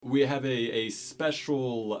we have a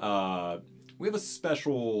special we have a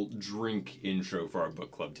special drink intro for our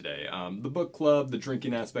book club today. The book club, the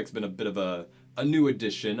drinking aspect's been a bit of a new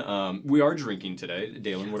addition. We are drinking today.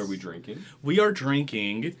 Dalen, what are we drinking? We are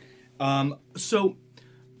drinking. So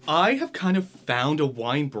I have kind of found a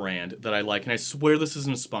wine brand that I like, and I swear this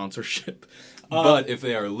isn't a sponsorship. But if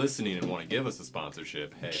they are listening and want to give us a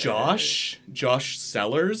sponsorship, hey. Josh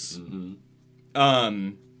Sellers. Mm-hmm.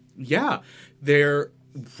 Yeah, their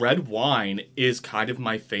red wine is kind of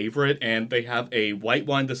my favorite, and they have a white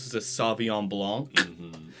wine. This is a Sauvignon Blanc.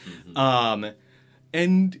 Mm-hmm. Mm-hmm.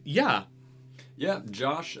 And yeah. Yeah,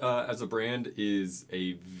 Josh, as a brand, is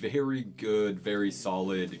a very good, very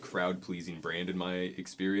solid, crowd-pleasing brand in my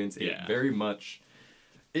experience. It very much...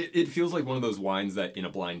 It feels like one of those wines that in a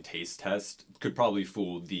blind taste test could probably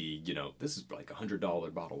fool the, this is like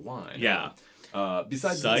 $100 bottle wine. Yeah.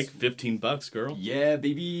 Besides Psych, $15, girl. Yeah,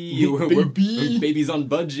 baby. We're babies on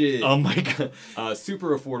budget. Oh my god.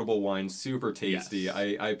 Super affordable wine, super tasty.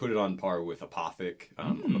 Yes. I put it on par with Apothic.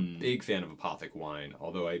 I'm a big fan of Apothic wine,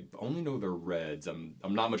 although I only know their reds. I'm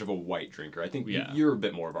not much of a white drinker. I think you're a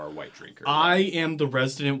bit more of our white drinker. I am the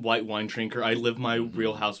resident white wine drinker. I live my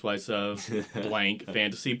Real Housewives of blank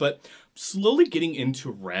fantasy, but slowly getting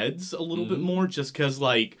into reds a little bit more just because,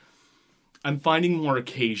 I'm finding more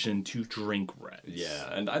occasion to drink reds.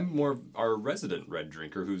 Yeah, and I'm more of our resident red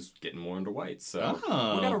drinker who's getting more into whites. So we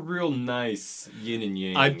got a real nice yin and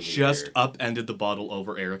yang. I just upended the bottle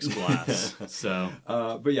over Eric's glass.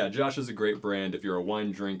 But yeah, Josh is a great brand. If you're a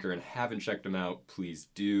wine drinker and haven't checked them out, please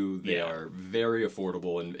do. They are very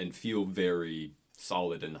affordable and feel very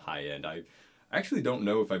solid and high end. I actually don't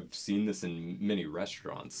know if I've seen this in many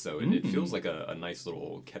restaurants, so it feels like a nice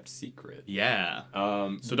little kept secret. Yeah.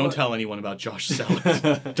 So don't tell anyone about Josh Sellers.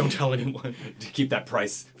 Don't tell anyone. To keep that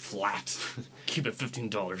price flat. Keep it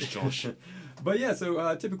 $15, Josh. But yeah,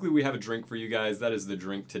 so typically we have a drink for you guys. That is the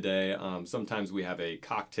drink today. Sometimes we have a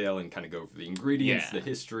cocktail and kind of go for the ingredients, the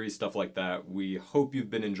history, stuff like that. We hope you've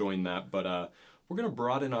been enjoying that, but we're going to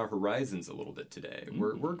broaden our horizons a little bit today.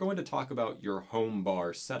 We're going to talk about your home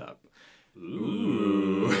bar setup.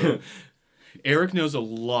 Ooh. Eric knows a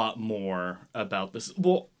lot more about this.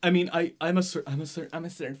 Well, I mean, I'm a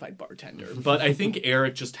certified bartender, but I think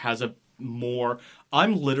Eric just has a more.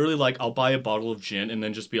 I'm literally like, I'll buy a bottle of gin and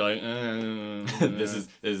then just be like, this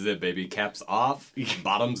is it, baby. Caps off,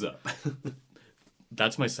 bottoms up.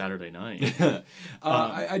 That's my Saturday night.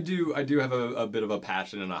 I do have a bit of a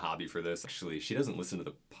passion and a hobby for this. Actually, she doesn't listen to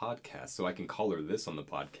the podcast, so I can call her this on the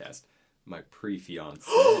podcast. My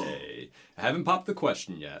pre-fiancé. I haven't popped the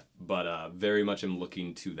question yet, but very much am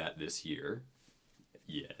looking to that this year.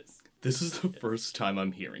 Yes. This is the first time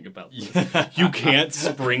I'm hearing about this. You can't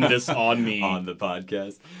spring this on me. On the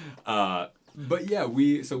podcast. But yeah,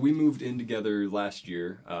 we moved in together last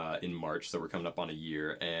year in March, so we're coming up on a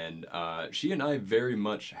year, and she and I very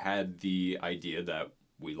much had the idea that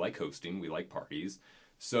we like hosting, we like parties,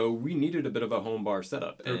 so we needed a bit of a home bar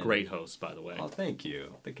setup. They're great hosts, by the way. Oh, thank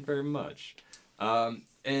you. Thank you very much.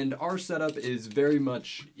 And our setup is very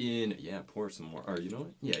much in... Yeah, pour some more. Or you know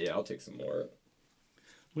what? Yeah, I'll take some more.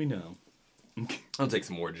 We know. I'll take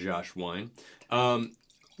some more Josh wine.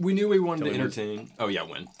 We knew we wanted to entertain... Oh, yeah,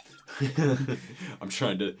 when? I'm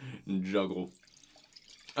trying to juggle.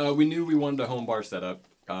 We knew we wanted a home bar setup,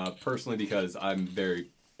 personally because I'm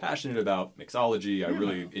very passionate about mixology. I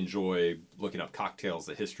really enjoy looking up cocktails,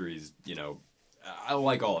 the histories, I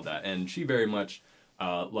like all of that. And she very much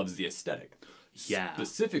loves the aesthetic. Yeah.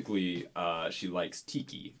 Specifically, she likes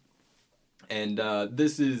tiki. And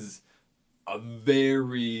this is a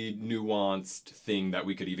very nuanced thing that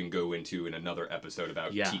we could even go into in another episode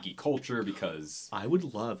about tiki culture, because... I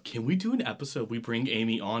would love... Can we do an episode we bring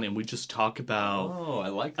Amy on and we just talk about... Oh, I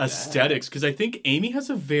like aesthetics? Because I think Amy has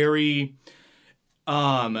a very...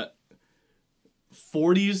 40s,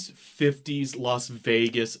 50s Las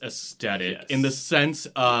Vegas aesthetic in the sense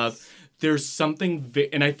of there's something...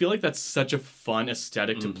 and I feel like that's such a fun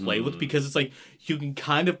aesthetic to play with, because it's like you can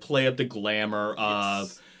kind of play up the glamour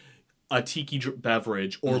of... a tiki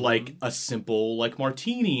beverage or like a simple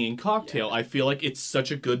martini and cocktail. I feel like it's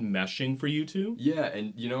such a good meshing for you two. Yeah,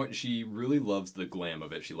 and you know what? She really loves the glam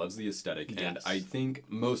of it. She loves the aesthetic. And I think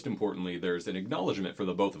most importantly, there's an acknowledgement for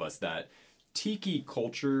the both of us that tiki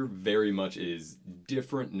culture very much is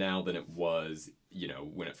different now than it was,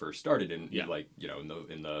 when it first started in in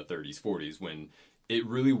the 30s, 40s, when it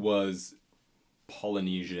really was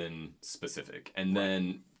Polynesian specific. And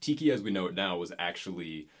then tiki as we know it now was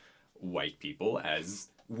actually white people, as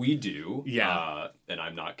we do. Yeah. And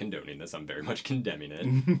I'm not condoning this. I'm very much condemning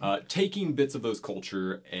it. Taking bits of those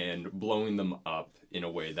culture and blowing them up in a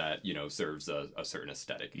way that, serves a certain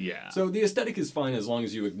aesthetic. Yeah. So the aesthetic is fine as long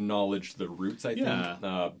as you acknowledge the roots, I think.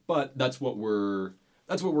 But that's what we're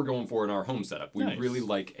going for in our home setup. We really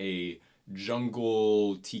like a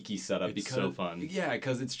jungle tiki setup because so fun. Yeah,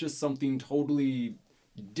 because it's just something totally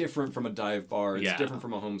different from a dive bar. It's different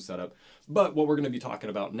from a home setup. But what we're going to be talking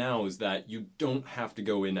about now is that you don't have to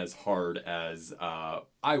go in as hard as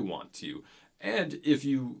I want to. And if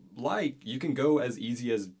you like, you can go as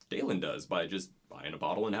easy as Dalen does by just buying a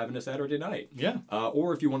bottle and having a Saturday night. Yeah.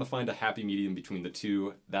 Or if you want to find a happy medium between the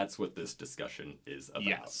two, that's what this discussion is about.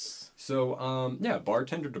 Yes. So,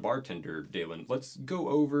 bartender to bartender, Dalen, let's go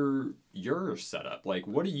over your setup. Like,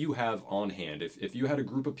 what do you have on hand? If you had a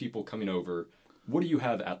group of people coming over, what do you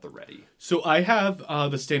have at the ready? So I have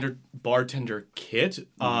the standard bartender kit,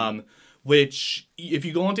 which if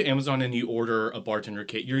you go onto Amazon and you order a bartender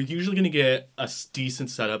kit, you're usually going to get a decent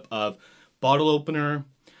setup of bottle opener,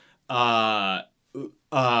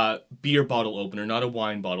 beer bottle opener, not a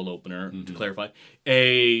wine bottle opener, to clarify,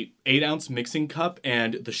 a 8-ounce mixing cup,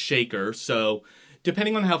 and the shaker. So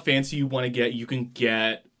depending on how fancy you want to get, you can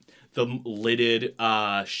get the lidded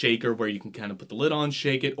shaker where you can kind of put the lid on,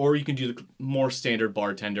 shake it, or you can do the more standard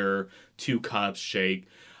bartender 2 cups shake.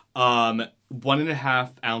 1.5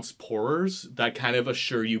 ounce pourers that kind of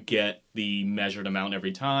assure you get the measured amount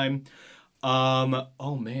every time. A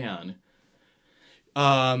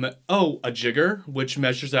jigger, which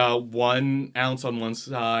measures out 1 ounce on one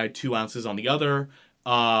side, 2 ounces on the other.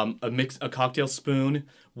 A cocktail spoon,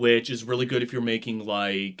 which is really good if you're making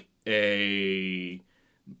like a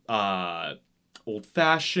old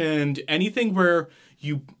fashioned, anything where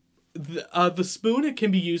you the spoon, it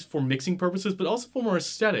can be used for mixing purposes, but also for more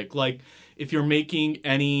aesthetic. Like if you're making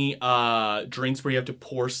any drinks where you have to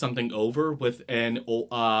pour something over with an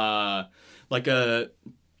like a,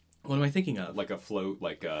 what am I thinking of? Like a float,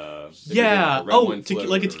 like a...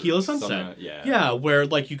 like a tequila sunset. Yeah, where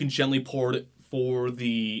like you can gently pour it for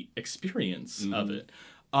the experience of it.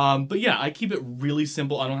 But yeah, I keep it really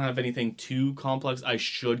simple. I don't have anything too complex. I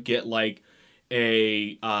should get like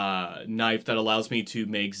a knife that allows me to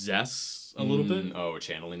make zests a little bit. Oh, a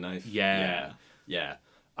channeling knife? Yeah.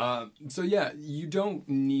 So yeah, you don't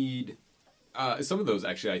need... some of those,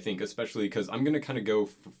 actually, I think, especially because I'm going to kind of go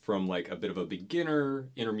from like a bit of a beginner,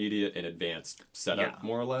 intermediate, and advanced setup,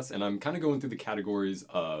 more or less. And I'm kind of going through the categories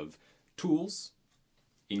of tools,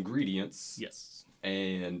 ingredients,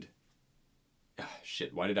 and...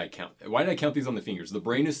 shit, why did I count these on the fingers? The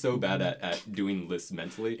brain is so bad at doing lists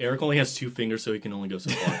mentally. Eric only has 2 fingers, so he can only go so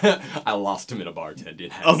far. I lost him in a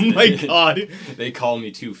bartending accident. Oh my god. They call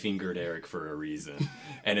me 2-fingered Eric for a reason.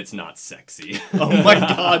 And it's not sexy. Oh my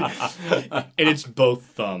god. And it's both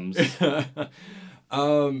thumbs.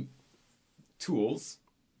 Tools.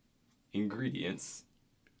 Ingredients.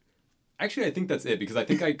 Actually, I think that's it, because I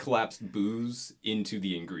think I collapsed booze into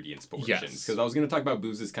the ingredients portion. Yes. Because I was going to talk about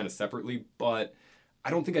boozes kind of separately, but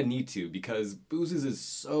I don't think I need to, because boozes is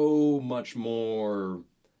so much more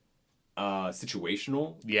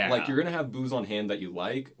situational. Yeah. Like, you're going to have booze on hand that you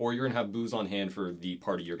like, or you're going to have booze on hand for the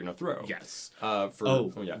party you're going to throw. Yes.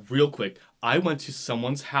 Real quick. I went to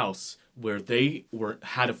someone's house where they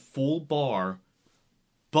had a full bar,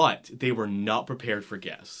 but they were not prepared for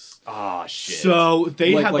guests. Ah, shit. So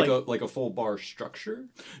they had like a full bar structure?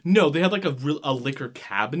 No, they had like a liquor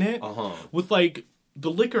cabinet with like the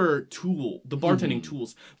liquor tool, the bartending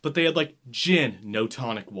tools, but they had like gin, no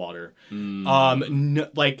tonic water. No,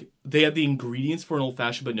 like they had the ingredients for an old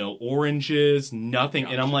fashioned, but no oranges, nothing.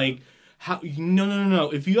 Gotcha. And I'm like, how? No.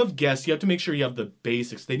 If you have guests, you have to make sure you have the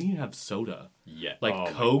basics. They need to have soda. Yeah.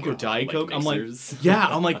 Like Coke or Diet Coke. Mixers.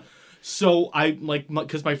 I'm like. So I like,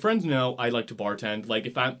 because my friends know I like to bartend. Like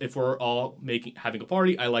if we're all having a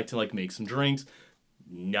party, I like to like make some drinks.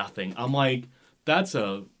 Nothing. I'm like, that's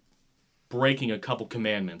breaking a couple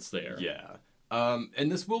commandments there. Yeah.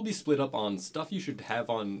 And this will be split up on stuff you should have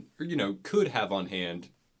on, or could have on hand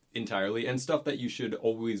entirely, and stuff that you should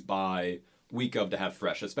always buy week of to have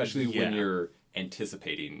fresh, especially when you're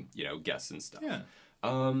anticipating, guests and stuff. Yeah.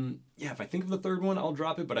 If I think of the third one, I'll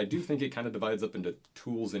drop it, but I do think it kind of divides up into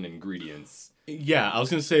tools and ingredients. Yeah, I was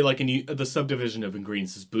going to say, like, the subdivision of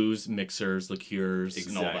ingredients is booze, mixers, liqueurs,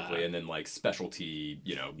 and all that. And then, like, specialty,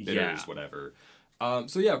 bitters, whatever.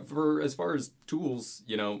 As far as tools,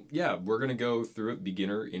 we're going to go through it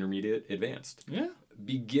beginner, intermediate, advanced. Yeah.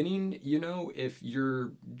 Beginning, if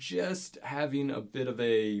you're just having a bit of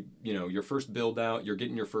a, your first build out, you're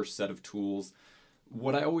getting your first set of tools.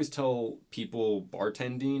 What I always tell people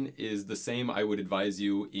bartending is the same I would advise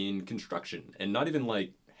you in construction. And not even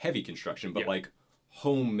like heavy construction, but Yeah. like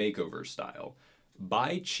home makeover style.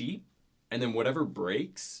 Buy cheap, and then whatever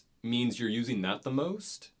breaks means you're using that the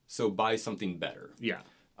most. So buy something better. Yeah.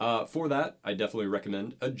 For that, I definitely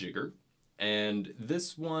recommend a jigger. And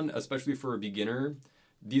this one, especially for a beginner,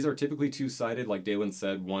 these are typically two-sided. Like Dalen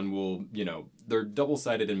said, one will, they're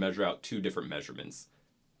double-sided and measure out two different measurements.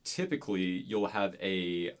 Typically, you'll have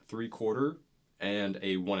a 3/4 and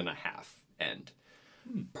a 1.5 end.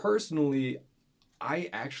 Personally, I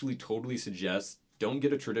actually totally suggest don't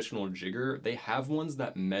get a traditional jigger. They have ones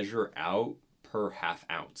that measure out per half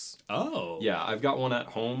ounce. Oh. Yeah, I've got one at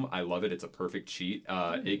home. I love it. It's a perfect cheat.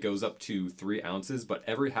 It goes up to 3 ounces, but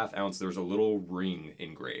every half ounce there's a little ring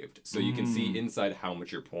engraved. So you can see inside how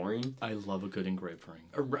much you're pouring. I love a good engraved ring.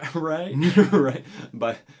 Right? Right.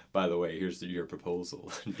 By the way, here's your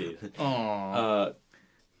proposal, David. Aww.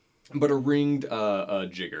 But a ringed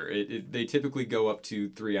jigger. They typically go up to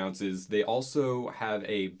 3 ounces. They also have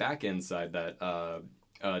a back end side that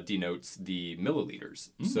denotes the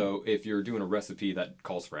milliliters. So if you're doing a recipe that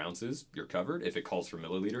calls for ounces, you're covered. If it calls for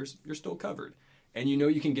milliliters, you're still covered. And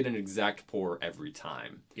you can get an exact pour every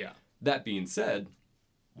time. Yeah. That being said,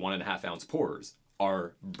 1.5 ounce pours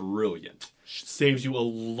are brilliant. Saves you a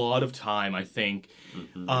lot of time, I think.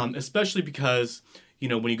 Especially because,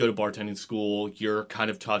 when you go to bartending school, you're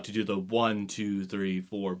kind of taught to do the 1, 2, 3,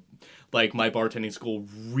 4. Like, my bartending school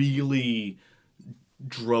really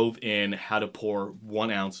drove in how to pour 1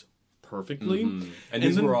 ounce perfectly. And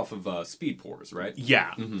these were off of speed pours, right?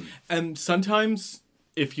 Yeah. And sometimes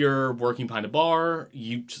if you're working behind a bar,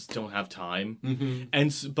 you just don't have time.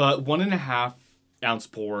 But 1.5 ounce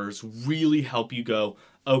pours really help you go,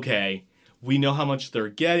 okay, we know how much they're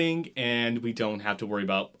getting and we don't have to worry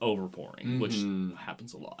about over pouring, which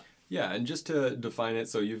happens a lot. Yeah, and just to define it,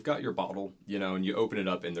 so you've got your bottle, and you open it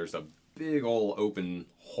up and there's a big old open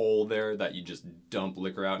hole there that you just dump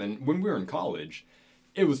liquor out. And when we were in college,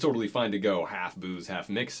 it was totally fine to go half booze, half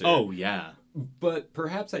mixer. Oh, yeah. But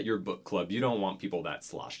perhaps at your book club, you don't want people that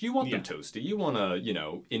sloshed. You want them toasty. You want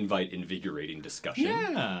to, invite invigorating discussion.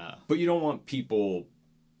 Yeah. But you don't want people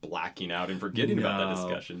blacking out and forgetting about that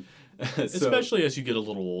discussion. Especially as you get a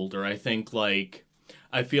little older. I feel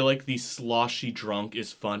like the sloshy drunk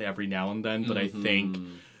is fun every now and then, but I think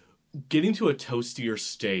getting to a toastier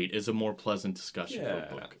state is a more pleasant discussion for a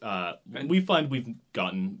book. We find we've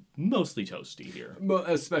gotten mostly toasty here. Well,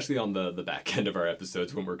 especially on the back end of our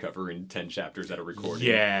episodes when we're covering 10 chapters at a recording.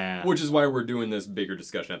 Yeah. Which is why we're doing this bigger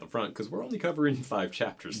discussion at the front, because we're only covering 5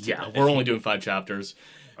 chapters today. Yeah, we're only doing 5 chapters.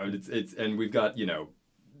 And we've got,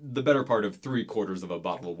 the better part of 3/4 of a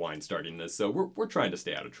bottle of wine starting this, so we're trying to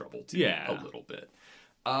stay out of trouble, too, a little bit.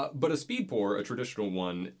 But a speed pour, a traditional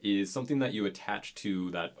one, is something that you attach to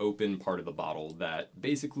that open part of the bottle that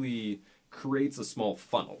basically creates a small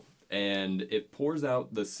funnel. And it pours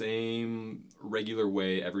out the same regular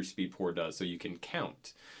way every speed pour does, so you can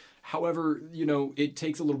count. However, it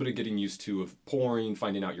takes a little bit of getting used to of pouring,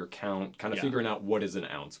 finding out your count, kind of figuring out what is an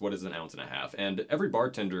ounce, what is an ounce and a half. And every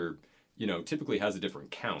bartender, typically has a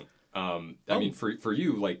different count. I mean, for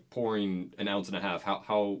you, like pouring an ounce and a half,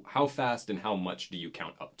 how fast and how much do you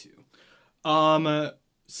count up to?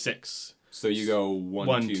 6. So you go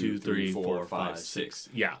 1, 2, 3, 4, 5, 6.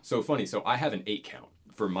 Yeah. So funny. So I have an 8 count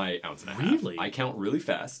for my ounce and a half. Really? I count really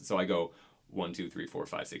fast. So I go 1, 2, 3, 4,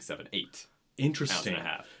 5, 6, 7, 8. Interesting. Ounce and a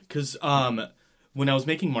half. Because when I was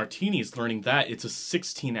making martinis, learning that it's a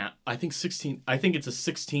 16. I think it's a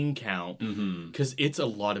 16 count because it's a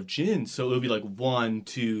lot of gin. So it would be like 1,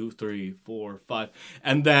 2, 3, 4, 5,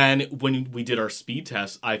 and then when we did our speed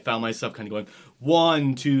test, I found myself kind of going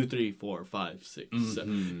 1, 2, 3, 4, 5, 6,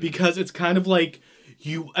 7, because it's kind of like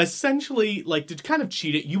you essentially like to kind of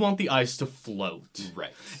cheat it. You want the ice to float,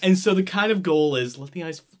 Right. And so the kind of goal is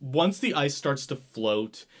once the ice starts to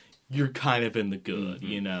float, you're kind of in the good,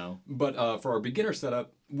 But for our beginner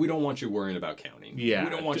setup, we don't want you worrying about counting. Yeah. We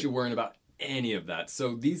don't want you worrying about any of that.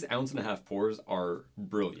 So these ounce and a half pours are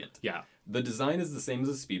brilliant. Yeah. The design is the same as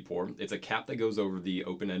a speed pour. It's a cap that goes over the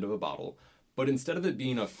open end of a bottle. But instead of it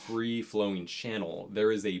being a free-flowing channel, there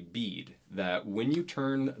is a bead that when you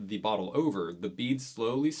turn the bottle over, the bead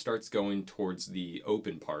slowly starts going towards the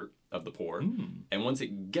open part of the pour. And once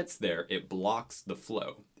it gets there, it blocks the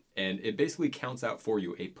flow. And it basically counts out for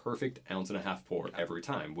you a perfect ounce and a half pour every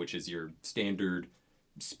time, which is your standard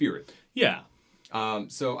spirit. Yeah.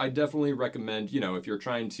 So I definitely recommend, if you're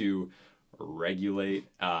trying to regulate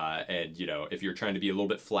and, if you're trying to be a little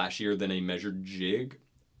bit flashier than a measured jig,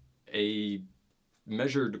 a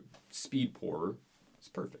measured speed pour is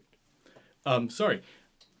perfect. Sorry.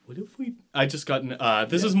 What if I just gotten,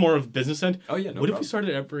 this is more of business end. Oh, yeah, no What problem. if we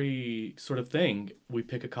started every sort of thing, we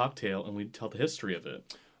pick a cocktail and we tell the history of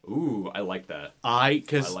it? Ooh, I like that.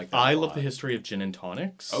 Because like that I a love lot. the history of gin and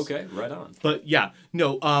tonics. Okay, right on. But yeah,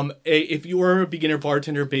 no. If you're a beginner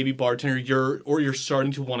bartender, baby bartender, you're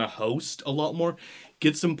starting to want to host a lot more,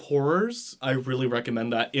 get some pourers. I really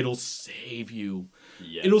recommend that. It'll save you.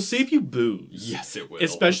 Yes. It'll save you booze. Yes, it will.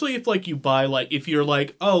 Especially if like you buy if you're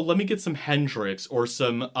like, oh, let me get some Hendrix or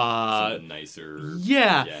some Something nicer.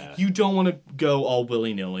 Yeah, you don't want to go all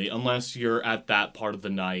willy-nilly unless you're at that part of the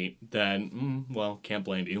night. Then, well, can't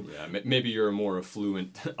blame you. Yeah, maybe you're a more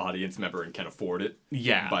affluent audience member and can afford it.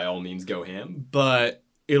 Yeah. By all means, go ham. But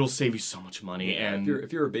it'll save you so much money. Yeah, and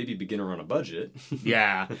if you're a baby beginner on a budget.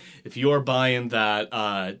 yeah, if you're buying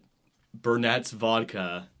that Burnett's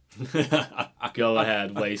vodka, go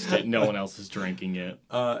ahead, waste it. No one else is drinking it.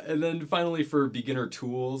 And then finally, for beginner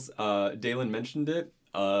tools, Dalen mentioned it,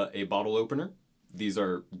 a bottle opener. These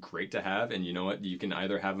are great to have, and you know what? You can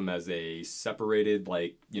either have them as a separated,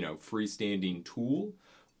 freestanding tool,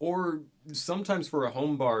 or sometimes for a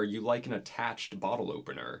home bar, you like an attached bottle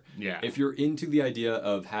opener. Yeah. If you're into the idea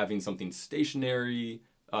of having something stationary,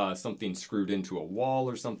 something screwed into a wall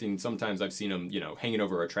or something, sometimes I've seen them, hanging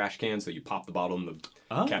over a trash can, so you pop the bottle and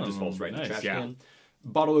the cap just falls right in the trash can.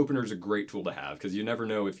 Bottle opener is a great tool to have, because you never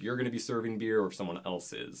know if you're going to be serving beer or if someone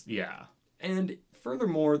else is. Yeah. And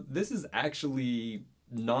furthermore, this is actually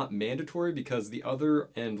not mandatory, because the other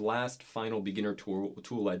and last final beginner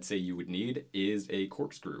tool I'd say you would need is a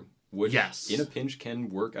corkscrew, which in a pinch can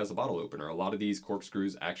work as a bottle opener. A lot of these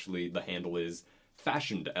corkscrews, actually, the handle is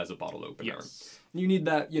fashioned as a bottle opener. Yes. You need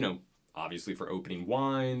that, obviously for opening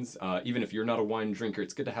wines. Even if you're not a wine drinker,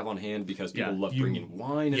 it's good to have on hand, because people love bringing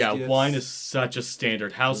wine as gifts. Wine is such a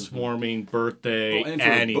standard. Housewarming, birthday, and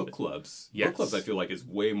for book clubs. Yes. Book clubs, I feel like, is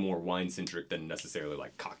way more wine-centric than necessarily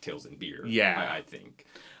like cocktails and beer. Yeah. I think.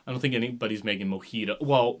 I don't think anybody's making mojito.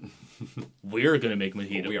 Well, we're going to make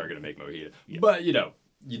mojito. We are going to make mojito. Yeah. But,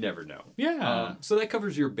 you never know. Yeah. So that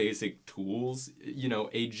covers your basic tools.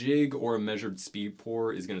 A jig or a measured speed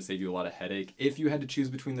pour is going to save you a lot of headache. If you had to choose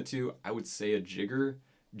between the two, I would say a jigger,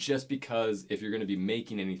 just because if you're going to be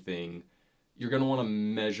making anything, you're going to want to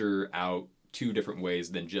measure out two different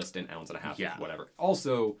ways than just an ounce and a half of whatever.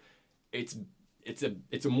 Also, it's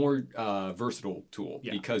a more versatile tool,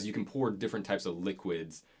 because you can pour different types of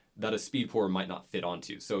liquids that a speed pour might not fit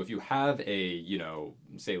onto. So if you have a,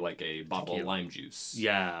 say like a bottle of lime juice,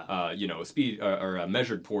 a speed or a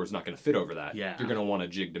measured pour is not going to fit over that. Yeah. You're going to want a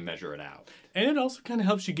jig to measure it out. And it also kind of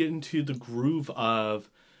helps you get into the groove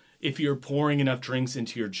of, if you're pouring enough drinks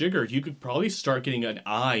into your jigger, you could probably start getting an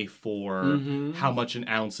eye for how much an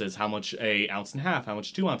ounce is, how much a ounce and a half, how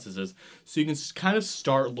much 2 ounces is. So you can kind of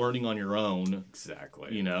start learning on your own.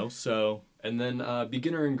 Exactly. So... And then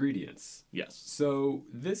beginner ingredients. Yes. So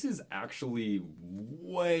this is actually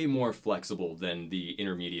way more flexible than the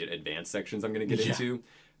intermediate advanced sections I'm going to get into.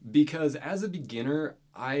 Because as a beginner,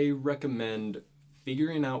 I recommend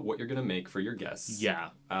figuring out what you're going to make for your guests. Yeah.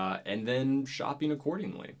 And then shopping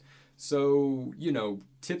accordingly. So,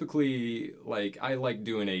 typically, I like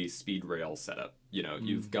doing a speed rail setup.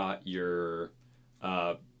 You've got your,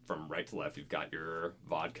 from right to left, you've got your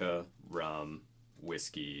vodka, rum,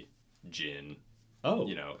 whiskey, gin. Oh.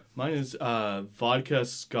 Mine is vodka,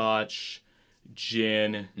 scotch,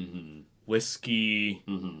 gin, whiskey,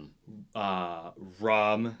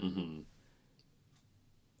 rum,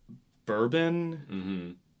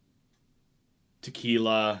 bourbon,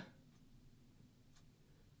 tequila.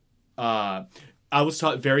 I was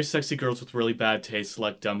taught very sexy girls with really bad taste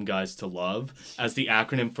select dumb guys to love as the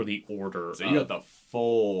acronym for the order. So you got the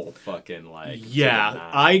full fucking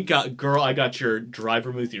I got your dry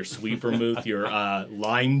vermouth, your sweet vermouth, your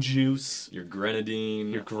lime juice, your grenadine,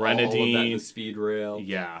 all of that in the speed rail.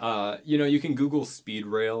 Yeah. You can Google speed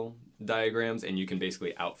rail diagrams and you can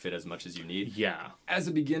basically outfit as much as you need. Yeah. As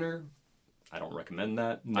a beginner, I don't recommend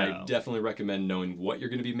that. No. I definitely recommend knowing what you're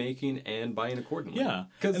going to be making and buying accordingly. Yeah.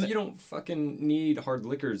 Because you don't fucking need hard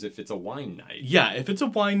liquors if it's a wine night. Yeah, if it's a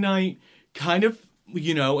wine night, kind of,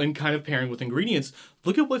 and kind of pairing with ingredients,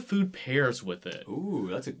 look at what food pairs with it. Ooh,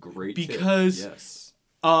 that's a great tip. Yes.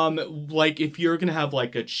 If you're going to have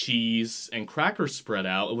a cheese and cracker spread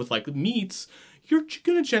out with meats, you're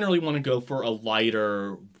going to generally want to go for a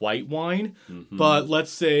lighter white wine. But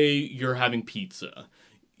let's say you're having pizza.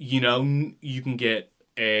 You can get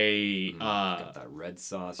you got that red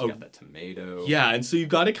sauce, you got that tomato. Yeah, and so you've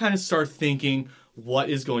got to kind of start thinking what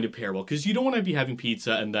is going to pair well, because you don't want to be having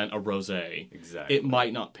pizza and then a rosé. Exactly. It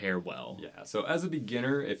might not pair well. Yeah, so as a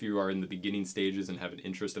beginner, if you are in the beginning stages and have an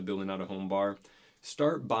interest of building out a home bar,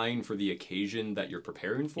 start buying for the occasion that you're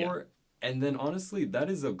preparing for. Yeah. And then honestly, that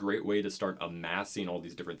is a great way to start amassing all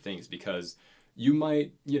these different things, because You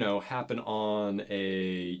might, happen on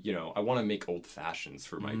I want to make old fashions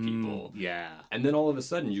for my people. Yeah. And then all of a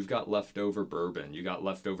sudden you've got leftover bourbon, you got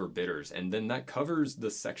leftover bitters, and then that covers the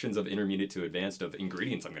sections of intermediate to advanced of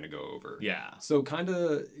ingredients I'm going to go over. Yeah. So kind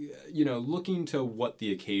of, looking to what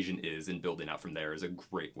the occasion is and building out from there is a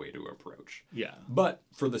great way to approach. Yeah. But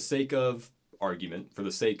for the sake of argument, for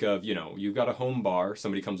the sake of, you've got a home bar,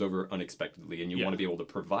 somebody comes over unexpectedly and you want to be able to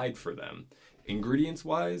provide for them. Ingredients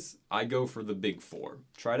wise, I go for the big four.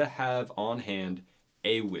 Try to have on hand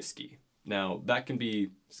a whiskey. Now, that can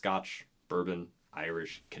be Scotch, bourbon,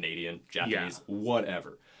 Irish, Canadian, Japanese,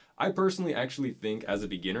 whatever. I personally actually think as a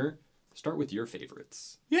beginner, start with your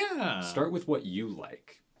favorites. Yeah. Start with what you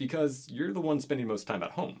like because you're the one spending most time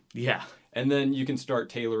at home. Yeah. And then you can start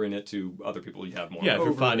tailoring it to other people you have more Yeah, if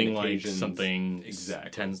over you're finding and like occasions. something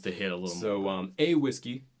Exactly. tends to hit a little more. So, a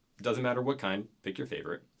whiskey, doesn't matter what kind, pick your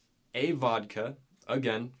favorite. A vodka,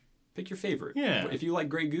 again, pick your favorite. Yeah. If you like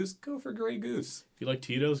Grey Goose, go for Grey Goose. If you like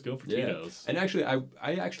Tito's, go for Tito's. And actually, I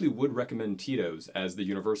actually would recommend Tito's as the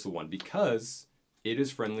universal one because it is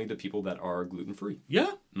friendly to people that are gluten-free.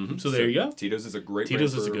 Yeah. Mm-hmm. So there you go. Tito's is a great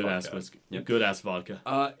Tito's brand is a for good vodka. ass whiskey. Yep. Good ass vodka.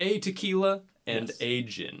 A tequila and a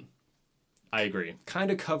gin. I agree.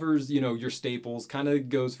 Kind of covers, your staples. Kind of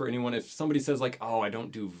goes for anyone. If somebody says like, oh, I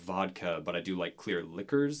don't do vodka, but I do like clear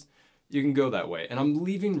liquors, you can go that way. And I'm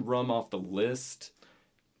leaving rum off the list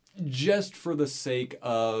just for the sake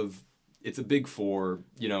of it's a big four.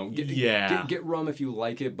 Get rum if you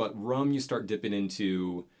like it, but rum you start dipping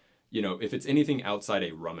into, if it's anything outside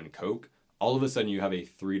a rum and Coke, all of a sudden you have a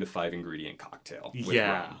 3 to 5 ingredient cocktail with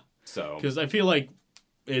rum. So because I feel like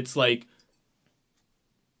it's like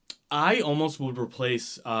I almost would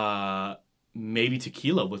replace maybe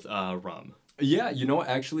tequila with rum. Yeah,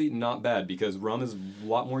 actually not bad because rum is a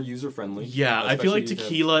lot more user-friendly. Yeah, I feel like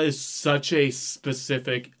tequila is such a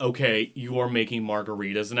specific, okay, you are making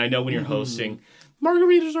margaritas. And I know when you're hosting,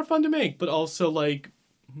 margaritas are fun to make, but also like,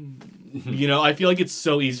 I feel like it's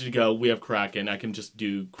so easy to go, we have Kraken, I can just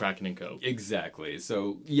do Kraken and Coke. Exactly.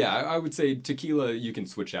 So, yeah, I would say tequila you can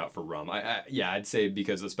switch out for rum. I'd say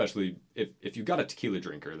because especially if you've got a tequila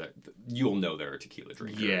drinker, that you'll know they're a tequila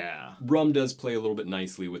drinker. Yeah. Rum does play a little bit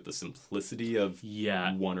nicely with the simplicity of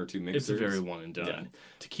one or two mixers. It's a very one and done. Yeah.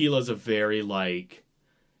 Tequila's a very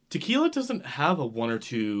tequila doesn't have a one or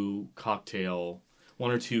two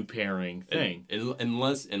pairing thing.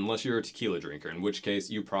 Unless you're a tequila drinker, in which case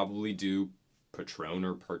you probably do Patron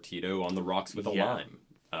or Partido on the rocks with a lime.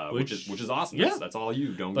 Which is awesome. Yeah. That's all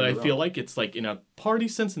you. Don't But get me I feel wrong. like it's like in a party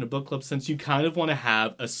sense, in a book club sense, you kind of want to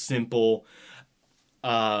have a simple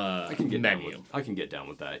I can get menu. I can get down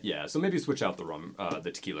with that. Yeah. So maybe switch out the rum,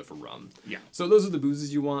 the tequila for rum. Yeah. So those are the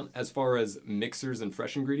boozes you want. As far as mixers and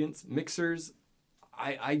fresh ingredients,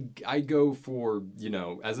 I go for,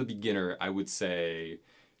 as a beginner, I would say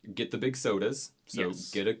get the big sodas. So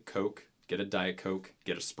get a Coke, get a Diet Coke,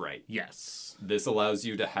 get a Sprite. Yes. This allows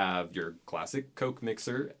you to have your classic Coke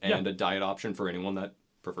mixer and a diet option for anyone that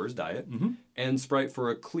prefers diet, and Sprite for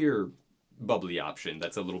a clear, bubbly option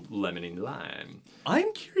that's a little lemon and lime.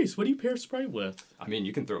 I'm curious, what do you pair Sprite with? I mean,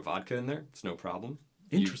 you can throw vodka in there. It's no problem.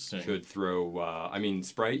 Interesting. You could throw,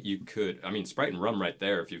 Sprite. Sprite and rum right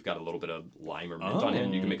there. If you've got a little bit of lime or mint on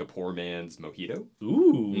hand, you can make a poor man's mojito.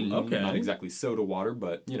 Ooh, okay. Not exactly soda water,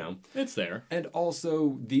 but, It's there. And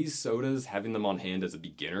also, these sodas, having them on hand as a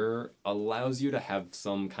beginner, allows you to have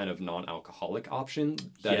some kind of non-alcoholic option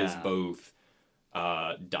that is both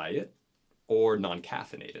diet or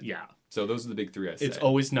non-caffeinated. Yeah. So those are the big three I say. It's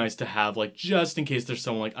always nice to have, just in case there's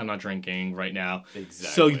someone I'm not drinking right now. Exactly.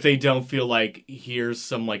 So they don't feel like, here's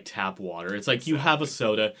some, tap water. It's like you have a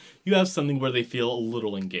soda, you have something where they feel a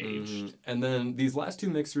little engaged. And then these last two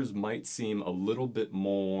mixers might seem a little bit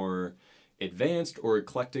more advanced or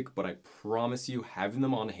eclectic, but I promise you, having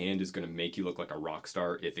them on hand is going to make you look like a rock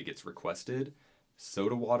star if it gets requested.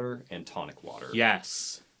 Soda water and tonic water.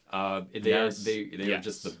 Yes. They are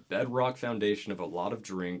just the bedrock foundation of a lot of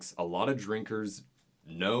drinks. A lot of drinkers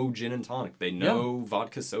know gin and tonic. They know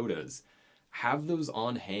vodka sodas. Have those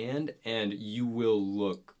on hand, and you will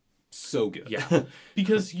look so good. Yeah,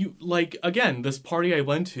 because again, this party I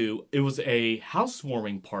went to, it was a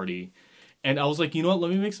housewarming party, and I was like, you know what?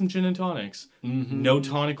 Let me make some gin and tonics. No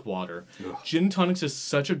tonic water. Ugh. Gin and tonics is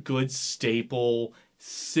such a good staple,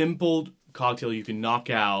 simple cocktail you can knock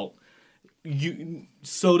out.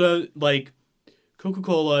 Soda,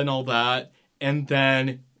 Coca-Cola and all that, and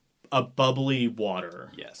then a bubbly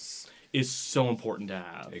water. Yes. Is so important to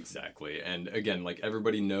have. Exactly. And again,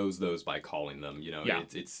 everybody knows those by calling them,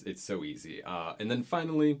 it's so easy. And then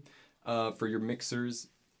finally, for your mixers,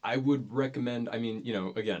 I would recommend,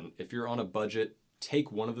 again, if you're on a budget,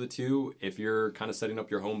 take one of the two. If you're kind of setting up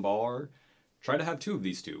your home bar, try to have two of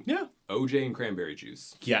these two. Yeah. OJ and cranberry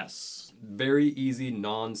juice. Yes. Very easy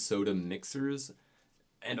non-soda mixers,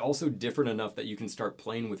 and also different enough that you can start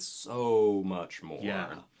playing with so much more.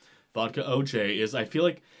 Yeah. Vodka OJ is, I feel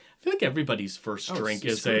like everybody's first drink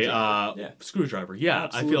is a screwdriver. Yeah.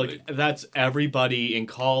 Absolutely. I feel like that's everybody in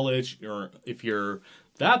college, or if you're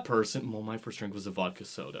that person. Well, my first drink was a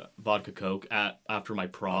vodka Coke after my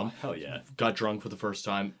prom. Oh, hell yeah. Got drunk for the first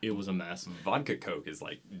time. It was a mess. Vodka Coke is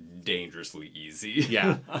like dangerously easy.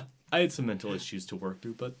 Yeah. I had some mental issues to work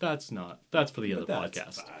through, but that's for the other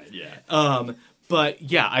podcast. Fine. Yeah. But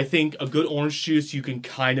yeah, I think a good orange juice you can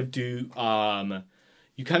kind of do.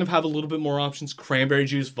 You kind of have a little bit more options. Cranberry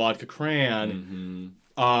juice, vodka cran,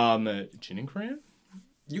 gin and cran.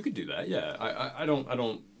 You could do that. Yeah. I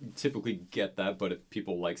don't typically get that, but if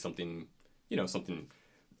people like something, something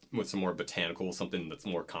with some more botanical, something that's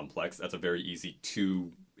more complex, that's a very easy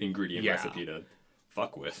 2-ingredient recipe to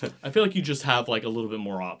fuck with. I feel like you just have like a little bit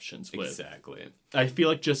more options with. Exactly. I feel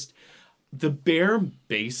like just the bare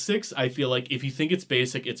basics, I feel like if you think it's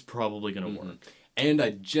basic, it's probably going to work. And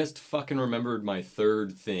I just fucking remembered my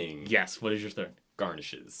third thing. Yes, what is your third?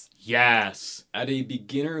 Garnishes. Yes. At a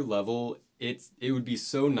beginner level, it would be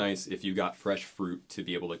so nice if you got fresh fruit to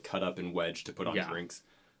be able to cut up and wedge to put on drinks.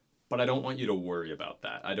 But I don't want you to worry about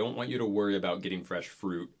that. I don't want you to worry about getting fresh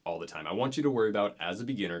fruit all the time. I want you to worry about, as a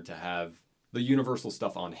beginner, to have the universal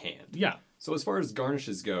stuff on hand. Yeah. So as far as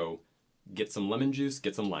garnishes go, get some lemon juice,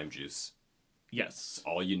 get some lime juice. Yes. That's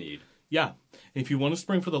all you need. Yeah. If you want to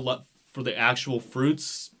spring for the actual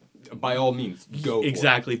fruits, by all means, go for it.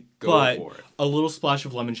 Exactly. Go but for it. A little splash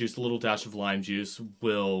of lemon juice, a little dash of lime juice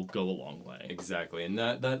will go a long way. Exactly. And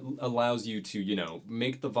that allows you to,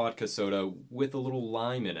 make the vodka soda with a little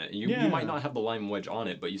lime in it. You might not have the lime wedge on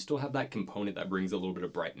it, but you still have that component that brings a little bit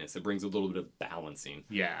of brightness. It brings a little bit of balancing.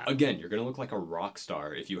 Yeah. Again, you're going to look like a rock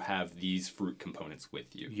star if you have these fruit components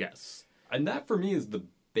with you. Yes. And that, for me, is the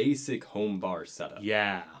basic home bar setup.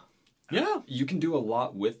 Yeah. Yeah. You can do a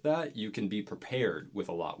lot with that. You can be prepared with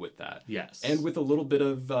a lot with that. Yes. And with a little bit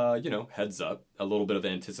of, heads up, a little bit of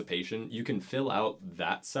anticipation, you can fill out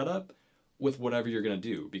that setup with whatever you're going to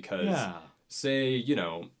do. Because, say,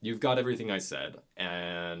 you've got everything I said,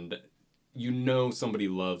 and somebody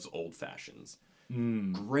loves old fashions.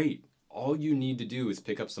 Great. All you need to do is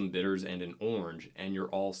pick up some bitters and an orange, and you're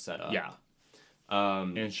all set up. Yeah.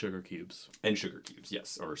 And sugar cubes. And sugar cubes,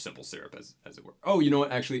 yes. Or simple syrup, as it were. Oh, you know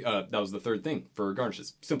what? Actually, that was the third thing for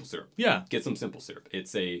garnishes. Simple syrup. Yeah. Get some simple syrup.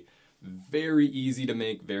 It's a very easy to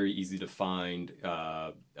make, very easy to find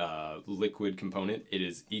liquid component. It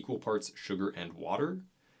is equal parts sugar and water.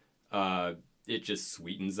 It just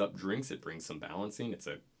sweetens up drinks. It brings some balancing. It's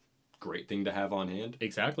a great thing to have on hand.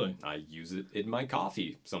 Exactly. I use it in my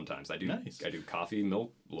coffee sometimes. I do. Nice. I do coffee,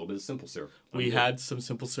 milk, a little bit of simple syrup. We had some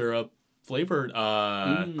simple syrup flavored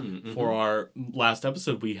for our last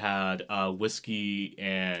episode. We had whiskey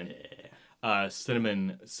and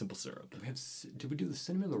cinnamon simple syrup. Did we do the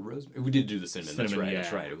cinnamon or the rosemary? We did do the cinnamon. That's right. Yeah.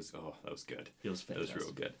 That's right. That was good. It was fantastic. That was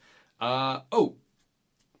real good.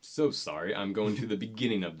 So sorry. I'm going to the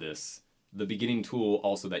beginning of this. The beginning tool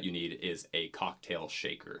also that you need is a cocktail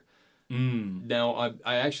shaker. Now,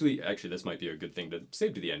 I actually, this might be a good thing to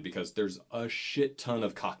save to the end, because there's a shit ton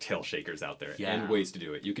of cocktail shakers out there and ways to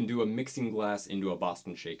do it. You can do a mixing glass into a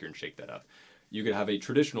Boston shaker and shake that up. You could have a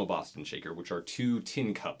traditional Boston shaker, which are 2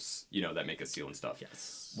 tin cups, that make a seal and stuff.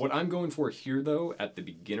 Yes. What I'm going for here, though, at the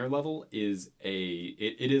beginner level, is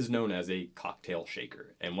it is known as a cocktail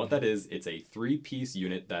shaker. And what that is, it's a 3-piece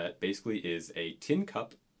unit that basically is a tin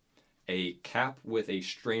cup, a cap with a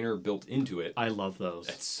strainer built into it. I love those.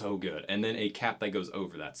 It's so good. And then a cap that goes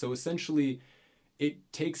over that. So essentially,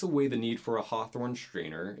 it takes away the need for a Hawthorne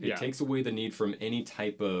strainer. It takes away the need from any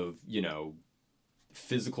type of,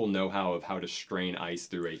 physical know-how of how to strain ice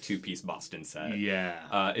through a 2-piece Boston set.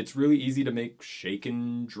 Yeah. It's really easy to make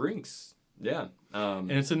shaken drinks. Yeah.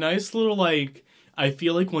 And it's a nice little, I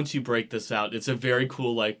feel like once you break this out, it's a very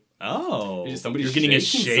cool, somebody's getting a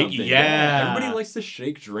shake. Yeah. Everybody likes to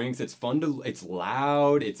shake drinks. It's fun it's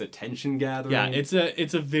loud. It's attention gathering. Yeah,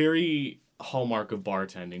 it's a very hallmark of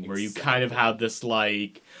bartending where you kind of have this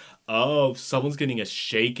if someone's getting a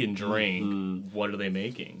shaken drink, what are they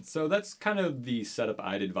making? So that's kind of the setup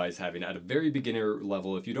I'd advise having at a very beginner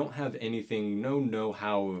level. If you don't have anything, no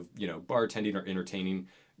know-how of, bartending or entertaining,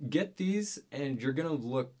 get these and you're going to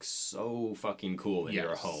look so fucking cool in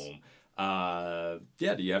your home.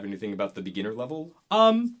 Do you have anything about the beginner level?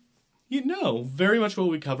 Very much what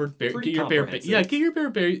we covered. Get your bare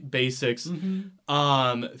basics.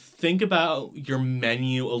 Think about your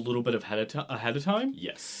menu a little bit ahead of time.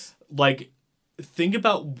 Yes. think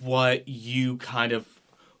about what you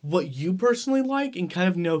personally like and kind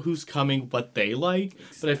of know who's coming, what they like.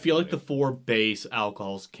 Exactly. But I feel like the 4 base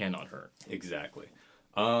alcohols cannot hurt. Exactly.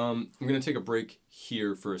 I'm going to take a break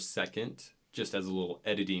here for a second, just as a little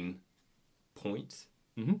editing point.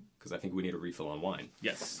 Because I think we need a refill on wine.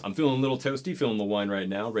 Yes. I'm feeling a little toasty, feeling the wine right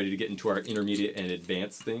now, ready to get into our intermediate and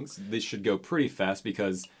advanced things. This should go pretty fast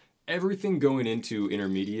because everything going into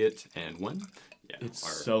intermediate and one. Yeah,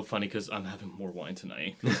 it's so funny because I'm having more wine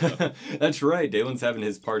tonight. So. That's right. Dalen's having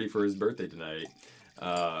his party for his birthday tonight.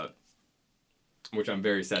 Which I'm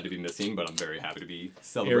very sad to be missing, but I'm very happy to be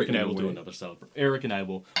celebrating. Eric and I will do another celebration. Eric and I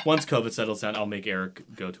will, once COVID settles down, I'll make Eric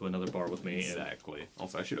go to another bar with me. Exactly.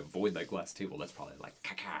 Also, I should avoid that glass table. That's probably like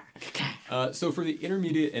caca. So for the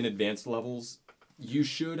intermediate and advanced levels, you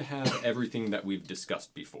should have everything that we've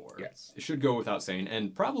discussed before. Yes. It should go without saying.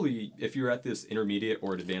 And probably, if you're at this intermediate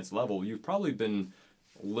or advanced level, you've probably been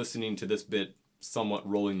listening to this bit somewhat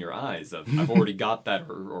rolling your eyes of, I've already got that,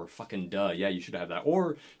 or fucking duh, yeah, you should have that.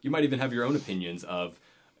 Or you might even have your own opinions of,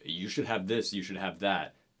 you should have this, you should have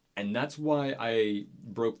that. And that's why I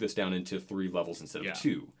broke this down into 3 levels instead of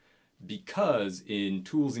 2. Because in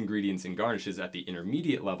tools, ingredients, and garnishes at the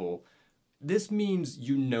intermediate level, this means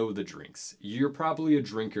you know the drinks. You're probably a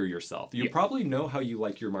drinker yourself. You probably know how you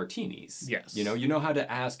like your martinis. Yes. You know how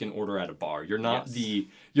to ask and order at a bar. You're not the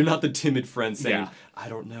timid friend saying, I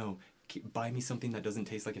don't know. Buy me something that doesn't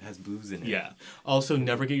taste like it has booze in it. Yeah. Also,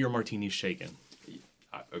 never get your martinis shaken.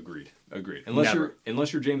 Agreed.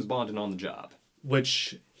 Unless you're James Bond and on the job.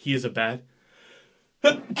 Which he is a bad.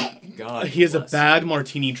 God. He is a bad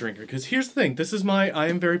martini drinker. Because here's the thing. I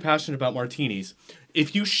am very passionate about martinis.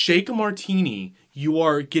 If you shake a martini, you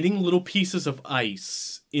are getting little pieces of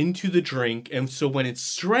ice into the drink, and so when it's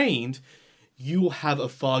strained, you will have a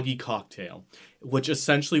foggy cocktail, which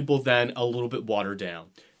essentially will then a little bit water down.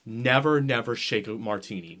 Never shake a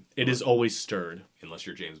martini. It is always stirred. Unless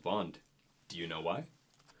you're James Bond. Do you know why?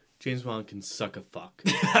 James Bond can suck a fuck.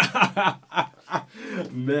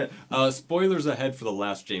 Man. Spoilers ahead for the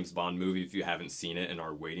last James Bond movie. If you haven't seen it and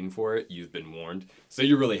are waiting for it, you've been warned. So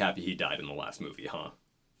you're really happy he died in the last movie, huh?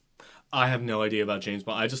 I have no idea about James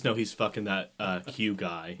Bond. I just know he's fucking that Q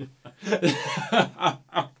guy.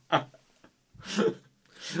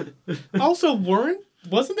 Also,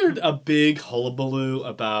 wasn't there a big hullabaloo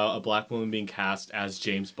about a black woman being cast as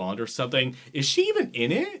James Bond or something? Is she even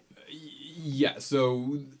in it? Yeah,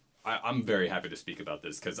 so I'm very happy to speak about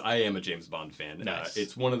this because I am a James Bond fan. Nice.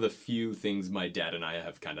 It's one of the few things my dad and I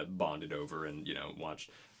have kind of bonded over and, watched.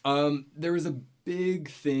 There was a big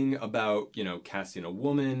thing about, casting a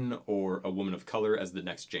woman or a woman of color as the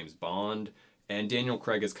next James Bond. And Daniel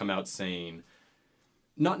Craig has come out saying,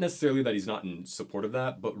 not necessarily that he's not in support of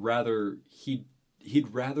that, but rather he'd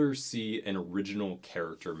rather see an original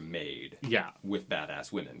character made with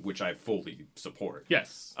badass women, which I fully support.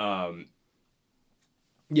 Yes.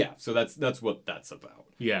 Yeah, so that's what that's about.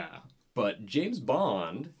 Yeah. But James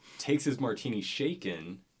Bond takes his martini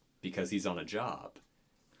shaken because he's on a job.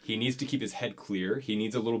 He needs to keep his head clear. He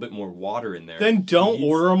needs a little bit more water in there. Then don't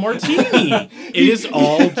order a martini. It is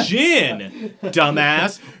all gin.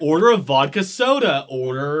 Dumbass. Order a vodka soda.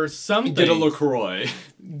 Order something. Get a LaCroix.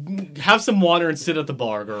 Have some water and sit at the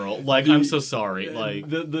bar, girl. I'm so sorry.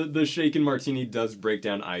 The shaken martini does break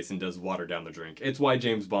down ice and does water down the drink. It's why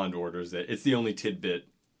James Bond orders it. It's the only tidbit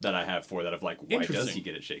that I have for that of why does he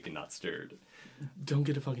get it shaken, not stirred? Don't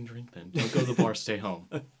get a fucking drink then. Don't go to the bar, stay home.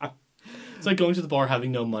 It's like going to the bar,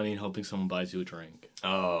 having no money, and hoping someone buys you a drink.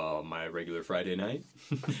 Oh, my regular Friday night?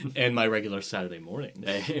 And my regular Saturday morning.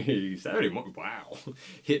 Hey, Saturday morning? Wow.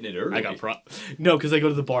 Hitting it early. I got No, because I go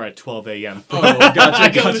to the bar at 12 a.m. Oh, gotcha. I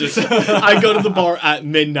go to the bar at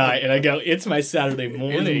midnight, and I go, it's my Saturday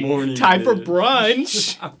morning. Time for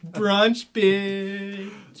brunch. Brunch, big.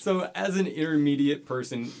 So, as an intermediate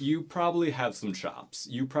person, you probably have some chops.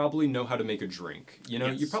 You probably know how to make a drink.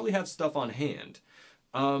 Yes. You probably have stuff on hand.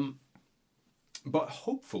 But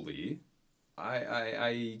hopefully,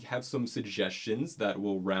 I have some suggestions that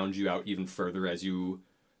will round you out even further as you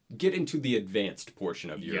get into the advanced portion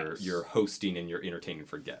of your hosting and your entertaining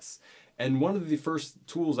for guests. And one of the first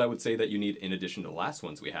tools I would say that you need, in addition to the last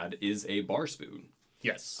ones we had, is a bar spoon.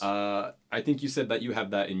 Yes. I think you said that you have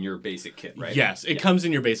that in your basic kit, right? Yes, it comes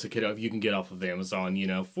in your basic kit you can get off of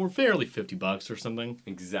Amazon, for fairly $50 or something.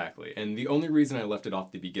 Exactly. And the only reason I left it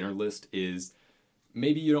off the beginner list is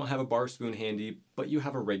maybe you don't have a bar spoon handy, but you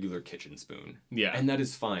have a regular kitchen spoon. Yeah. And that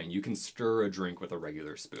is fine. You can stir a drink with a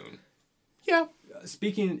regular spoon. Yeah.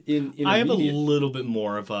 Speaking in I have a little bit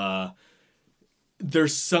more of a...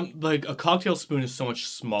 There's some... Like, a cocktail spoon is so much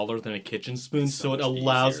smaller than a kitchen spoon, so it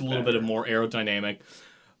allows a little bit of more aerodynamic.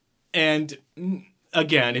 And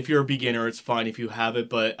again, if you're a beginner, it's fine if you have it,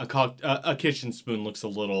 but a kitchen spoon looks a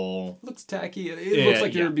little... Looks tacky. It looks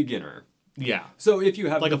like you're a beginner. Yeah. So if you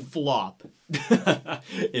have... Like a flop.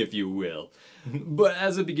 if you will. But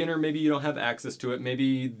as a beginner, maybe you don't have access to it.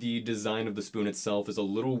 Maybe the design of the spoon itself is a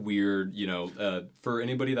little weird. For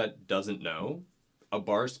anybody that doesn't know, a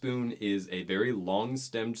bar spoon is a very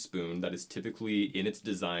long-stemmed spoon that is typically, in its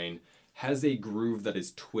design, has a groove that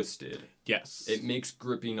is twisted. Yes. It makes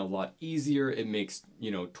gripping a lot easier. It makes,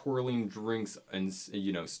 twirling drinks and,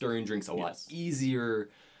 stirring drinks a lot easier.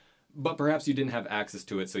 But perhaps you didn't have access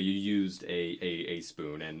to it, so you used a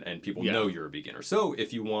spoon, and people know you're a beginner. So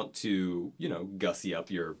if you want to, gussy up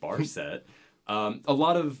your bar set, a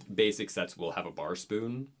lot of basic sets will have a bar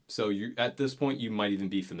spoon. So at this point, you might even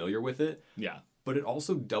be familiar with it. Yeah. But it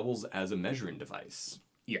also doubles as a measuring device.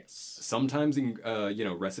 Yes. Sometimes,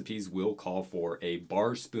 recipes will call for a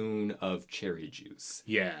bar spoon of cherry juice.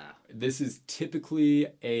 Yeah. This is typically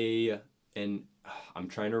I'm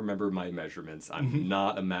trying to remember my measurements. I'm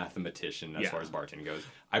not a mathematician as far as bartending goes.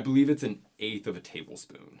 I believe it's 1/8 of a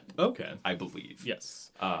tablespoon. Okay. I believe.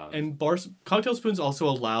 Yes. And cocktail spoons also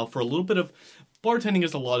allow for a little bit of... Bartending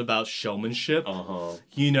is a lot about showmanship. Uh-huh.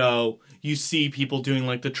 You see people doing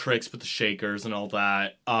like the tricks with the shakers and all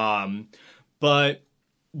that. But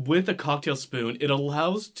with a cocktail spoon, it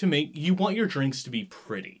allows to make... You want your drinks to be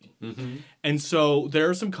pretty. Mm-hmm. And so there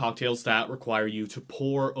are some cocktails that require you to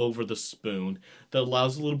pour over the spoon that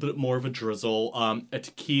allows a little bit more of a drizzle. A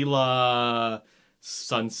tequila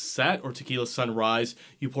sunset or tequila sunrise,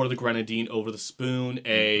 you pour the grenadine over the spoon.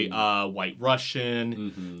 A white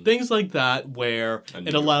Russian, things like that, where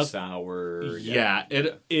it allows sour.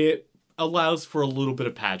 It allows for a little bit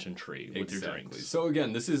of pageantry with your drinks. So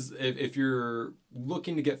again, this is if you're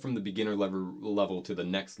looking to get from the beginner level to the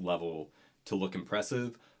next level to look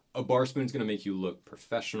impressive, a bar spoon is going to make you look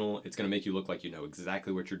professional. It's going to make you look like you know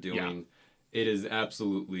exactly what you're doing. It is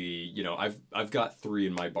absolutely, I've got 3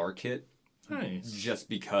 in my bar kit. Nice. Just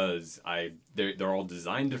because they're all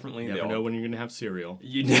designed differently. You never know when you're going to have cereal.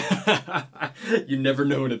 You never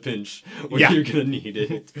know in a pinch when you're going to need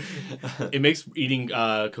it. It makes eating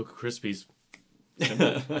Cocoa Krispies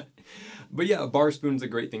simple. But yeah, a bar spoon's a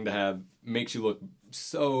great thing to have. Makes you look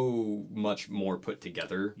so much more put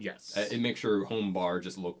together. Yes. It makes your home bar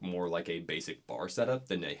just look more like a basic bar setup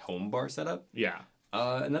than a home bar setup. Yeah.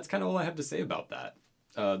 And that's kind of all I have to say about that.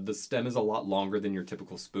 The stem is a lot longer than your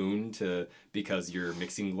typical spoon because your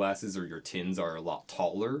mixing glasses or your tins are a lot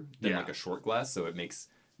taller than like a short glass, so it makes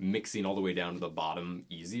mixing all the way down to the bottom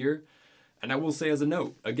easier. And I will say as a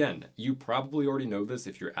note, again, you probably already know this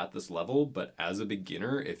if you're at this level, but as a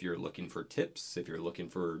beginner, if you're looking for tips, if you're looking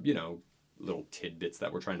for, little tidbits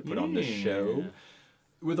that we're trying to put on this show,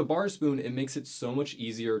 with a bar spoon, it makes it so much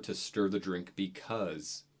easier to stir the drink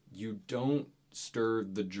because you don't stir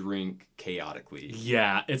the drink chaotically.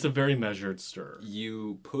 Yeah, it's a very measured stir.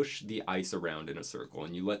 You push the ice around in a circle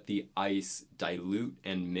and you let the ice dilute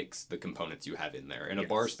and mix the components you have in there. And a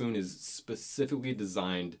bar spoon is specifically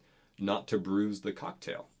designed not to bruise the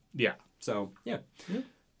cocktail. Yeah. So, yeah.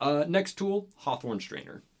 Next tool, Hawthorne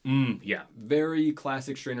strainer. Yeah. Very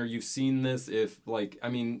classic strainer. You've seen this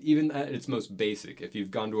even at its most basic, if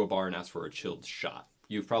you've gone to a bar and asked for a chilled shot.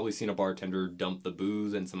 You've probably seen a bartender dump the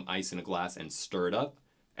booze and some ice in a glass and stir it up,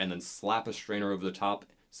 and then slap a strainer over the top,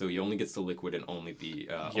 so he only gets the liquid and only the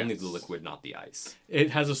liquid, not the ice. It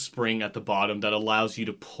has a spring at the bottom that allows you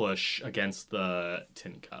to push against the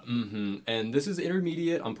tin cup. Mm-hmm. And this is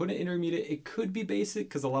intermediate. I'm putting it intermediate. It could be basic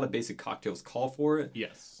because a lot of basic cocktails call for it.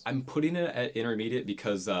 Yes. I'm putting it at intermediate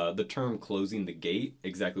because the term closing the gate,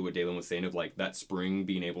 exactly what Dalen was saying of like that spring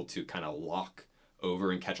being able to kind of lock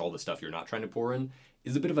over and catch all the stuff you're not trying to pour in,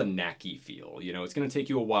 is a bit of a knacky feel. It's going to take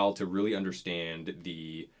you a while to really understand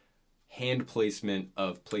the hand placement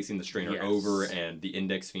of placing the strainer over and the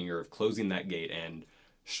index finger of closing that gate and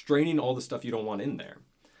straining all the stuff you don't want in there.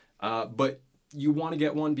 But you want to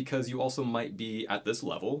get one because you also might be at this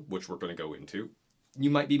level, which we're going to go into, you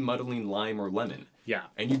might be muddling lime or lemon. Yeah.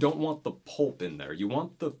 And you don't want the pulp in there. You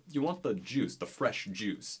want the juice, the fresh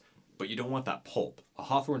juice, but you don't want that pulp. A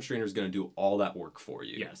Hawthorne strainer is going to do all that work for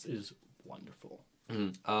you. Yes, it is wonderful.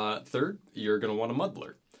 Third, you're going to want a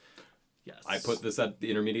muddler. Yes. I put this at the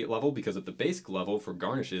intermediate level because at the basic level for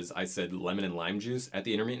garnishes, I said lemon and lime juice. At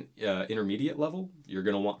the intermediate level, you're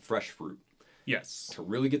going to want fresh fruit. Yes. To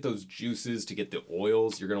really get those juices, to get the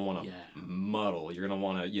oils, you're going to want to muddle. You're going to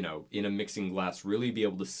want to, in a mixing glass, really be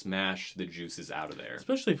able to smash the juices out of there.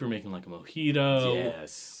 Especially if you're making like a mojito.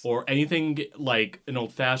 Yes. Or anything like an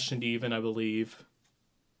old-fashioned even, I believe.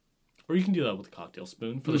 Or you can do that with a cocktail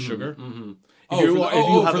spoon for the sugar. Mm-hmm.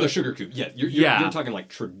 If for the sugar cube. Yeah, you're talking like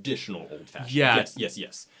traditional old fashioned. Yeah.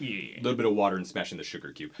 Yes. Yeah. A little bit of water and smashing the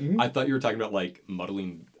sugar cube. Mm-hmm. I thought you were talking about like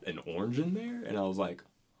muddling an orange in there, and I was like,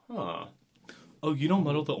 huh. Oh, you don't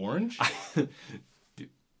muddle the orange?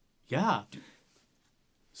 Yeah.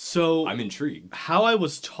 So I'm intrigued. how I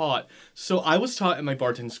was taught. So I was taught at my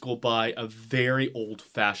bartending school by a very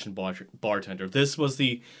old-fashioned bartender. This was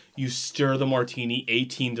you stir the martini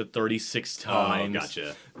 18 to 36 times. Oh,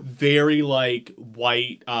 gotcha. Very like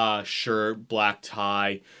white shirt, black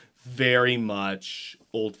tie. Very much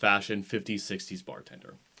old-fashioned 50s, 60s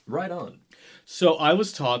bartender. Right on. So I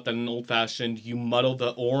was taught that in old-fashioned, you muddle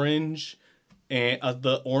the orange and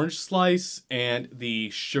the orange slice and the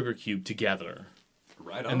sugar cube together.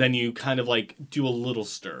 Right on. And then you kind of like do a little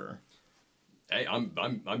stir. Hey,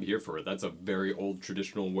 I'm here for it. That's a very old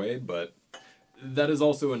traditional way, but that is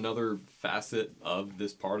also another facet of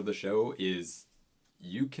this part of the show is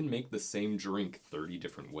you can make the same drink 30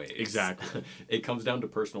 different ways. Exactly. It comes down to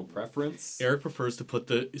personal preference. Eric prefers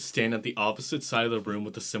to stand at the opposite side of the room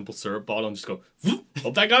with the simple syrup bottle and just go,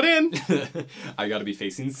 hope that got in. I got to be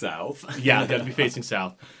facing south. Yeah, got to be facing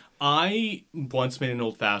south. I once made an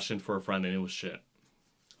old fashioned for a friend and it was shit.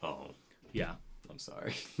 Oh, Yeah, I'm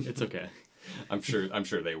sorry. it's okay. I'm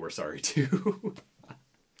sure they were sorry too.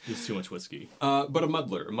 It's too much whiskey. But a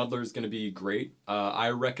muddler is going to be great. I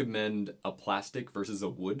recommend a plastic versus a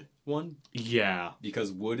wood one Yeah.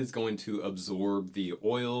 because wood is going to absorb the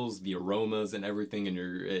oils, the aromas, and everything, and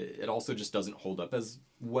it also just doesn't hold up as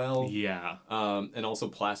well. Yeah. And also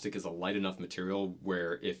plastic is a light enough material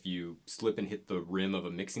where if you slip and hit the rim of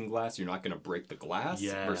a mixing glass, you're not going to break the glass.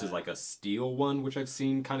 Yeah. Versus like a steel one, which I've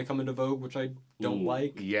seen kind of come into vogue, which I don't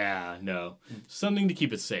like. Yeah, no. Something to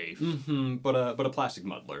keep it safe. Mm-hmm, but a plastic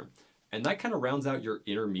muddler. And that kind of rounds out your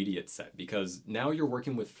intermediate set because now you're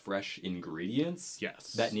working with fresh ingredients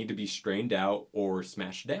Yes. that need to be strained out or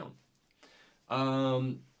smashed down.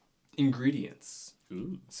 Ingredients.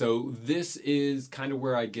 Ooh. So this is kind of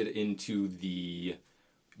where I get into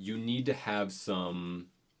you need to have some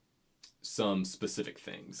specific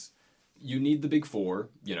things. You need the big four,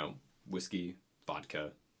 whiskey,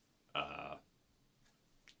 vodka,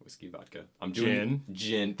 I'm doing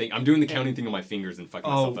gin. I'm doing the counting thing on my fingers and fucking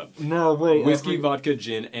myself up. No, wait. Whiskey, vodka,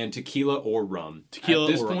 gin, and tequila or rum. Tequila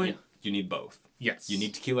At this or rum, point, yeah. you need both. Yes. You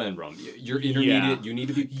need tequila and rum. You're intermediate. Yeah. You need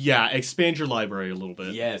to be. Yeah, expand your library a little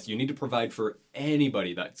bit. Yes, you need to provide for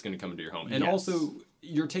anybody that's going to come into your home, and Yes. also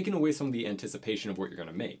you're taking away some of the anticipation of what you're going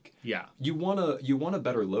to make. Yeah. You want a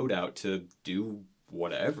better loadout to do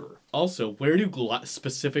whatever. Also, where do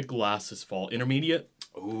specific glasses fall? Intermediate?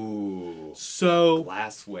 Ooh, So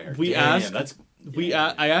glassware. we Damn, ask that's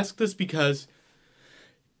I ask this because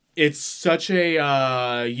it's such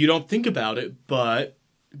a you don't think about it, but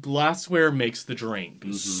glassware makes the drink.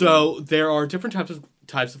 Mm-hmm. So there are different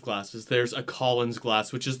types of glasses. There's a Collins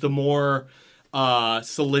glass, which is the more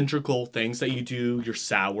cylindrical things that you do your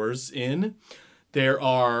sours in. There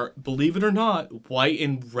are, believe it or not, white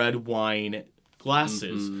and red wine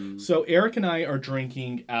glasses. Mm-hmm. So Eric and I are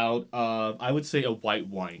drinking out of, I would say, a white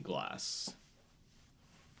wine glass.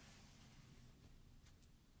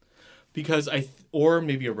 Because or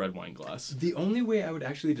maybe a red wine glass. the only way I would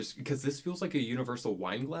actually just because this feels like a universal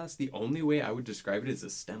wine glass. The only way I would describe it is a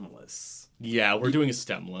stemless. Yeah, we're doing a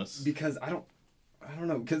stemless. Because I don't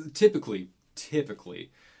know. Because typically,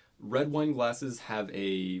 red wine glasses have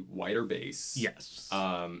a wider base. Yes.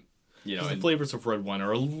 The and flavors of red wine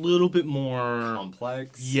are a little bit more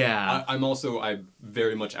complex. Yeah. I'm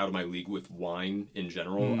very much out of my league with wine in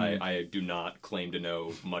general. I do not claim to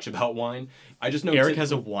know much about wine. I just know Eric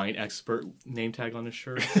has a wine expert name tag on his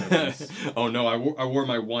shirt. Oh no, I wore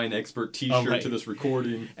my wine expert T-shirt right. to this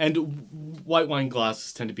recording. And white wine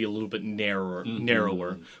glasses tend to be a little bit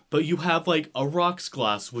narrower. But you have like a rocks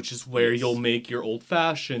glass, which is where you'll make your old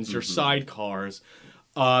fashions, your sidecars.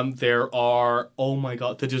 There are, oh my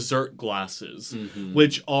god, the dessert glasses,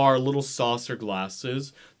 which are little saucer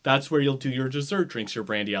glasses. That's where you'll do your dessert drinks, your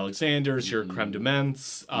Brandy Alexanders, your creme de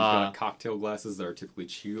menthe. You've got cocktail glasses that are typically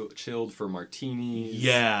chilled for martinis.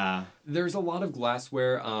 Yeah. There's a lot of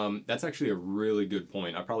glassware. That's actually a really good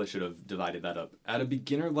point. I probably should have divided that up. At a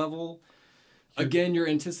beginner level, again, you're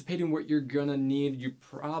anticipating what you're gonna need. You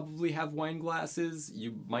probably have wine glasses.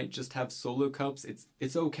 You might just have solo cups.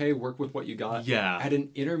 It's okay. Work with what you got. Yeah. At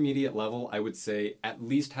an intermediate level, I would say at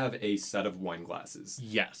least have a set of wine glasses.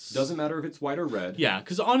 Yes. Doesn't matter if it's white or red. Yeah,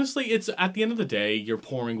 because honestly, it's at the end of the day, you're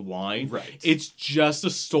pouring wine. Right. It's just a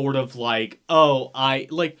sort of like,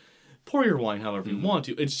 pour your wine however you want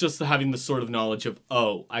to. It's just having the sort of knowledge of,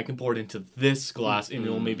 oh, I can pour it into this glass and it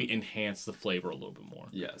will maybe enhance the flavor a little bit more.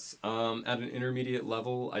 Yes. At an intermediate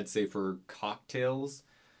level, I'd say for cocktails,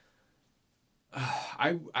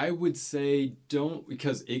 I would say don't,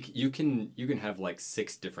 because you can have like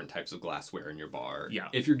 6 different types of glassware in your bar. Yeah.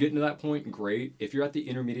 If you're getting to that point, great. If you're at the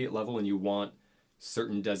intermediate level and you want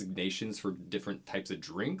certain designations for different types of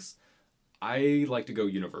drinks, I like to go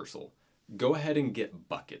universal. Go ahead and get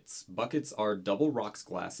buckets. Buckets are double rocks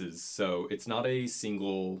glasses, so it's not a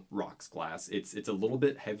single rocks glass. It's a little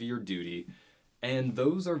bit heavier duty, and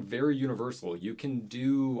those are very universal. You can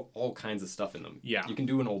do all kinds of stuff in them. Yeah. You can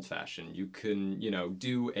do an old fashioned. You can,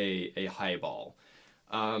 do a highball.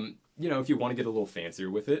 If you want to get a little fancier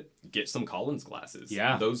with it, get some Collins glasses.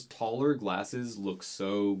 Yeah. Those taller glasses look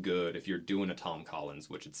so good if you're doing a Tom Collins,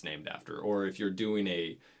 which it's named after, or if you're doing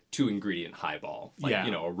a 2-ingredient highball. Like,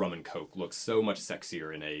 a rum and coke looks so much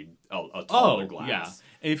sexier in a taller glass. Yeah.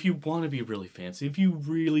 And if you want to be really fancy, if you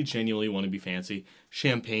really genuinely want to be fancy,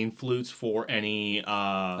 champagne flutes for any...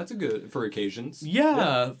 That's a good, for occasions.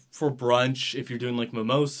 Yeah, for brunch, if you're doing like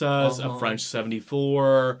mimosas, a French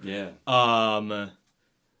 74. Yeah.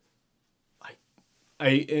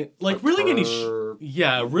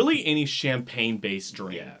 Really any champagne-based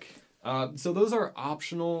drink. Yeah. So those are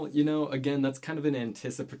optional, again, that's kind of an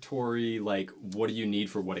anticipatory, like, what do you need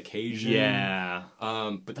for what occasion? Yeah.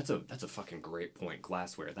 But that's a fucking great point.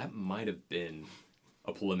 Glassware. That might have been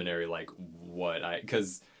a preliminary, like,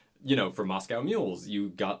 because, for Moscow Mules, you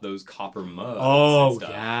got those copper mugs and stuff,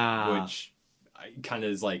 yeah. which kind of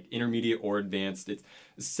is like intermediate or advanced. It's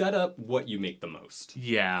set up what you make the most.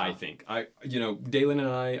 Yeah. I think. Dalen and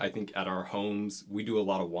I think at our homes, we do a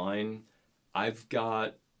lot of wine. I've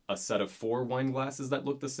got a set of 4 wine glasses that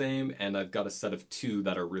look the same, and I've got a set of 2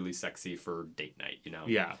 that are really sexy for date night,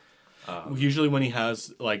 Yeah. Usually when he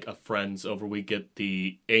has like a friends over, we get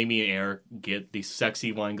Amy and Eric get the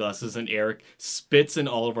sexy wine glasses, and Eric spits in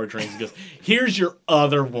all of our drinks and goes, "Here's your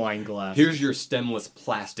other wine glass. Here's your stemless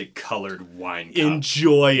plastic colored wine cup.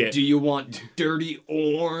 Enjoy it. Do you want dirty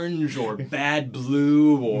orange or bad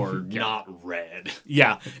blue or not red?"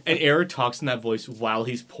 Yeah, and Eric talks in that voice while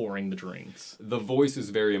he's pouring the drinks. The voice is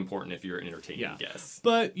very important if you're entertaining guests.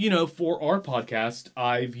 But, for our podcast,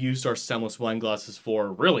 I've used our stemless wine glasses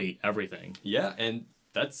for really everything. Yeah, and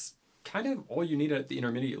that's kind of all you need at the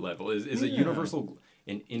intermediate level is a universal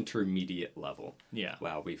and intermediate level. Yeah.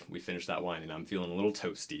 Wow, we finished that wine and I'm feeling a little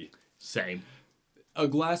toasty. Same. A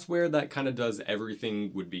glassware that kind of does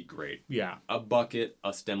everything would be great. Yeah. A bucket,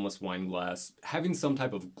 a stemless wine glass, having some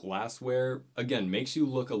type of glassware, again, makes you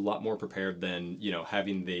look a lot more prepared than,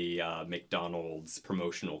 having the McDonald's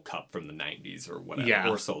promotional cup from the 90s or whatever,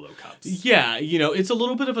 or Solo cups. Yeah, it's a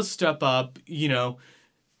little bit of a step up,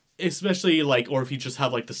 especially or if you just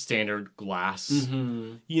have the standard glass,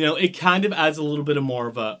 it kind of adds a little bit of more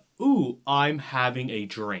of a, ooh, I'm having a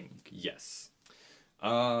drink. Yes.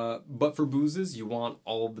 But for boozes, you want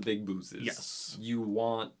all the big boozes. Yes. You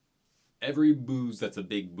want every booze that's a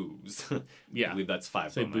big booze. Yeah. I believe that's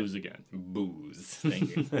 5. Say booze again. Booze.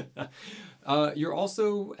 Thank you. You're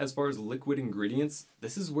also, as far as liquid ingredients,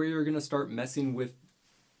 this is where you're going to start messing with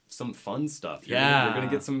some fun stuff. You're going to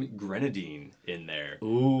get some grenadine in there.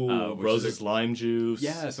 Ooh, Rose's lime juice.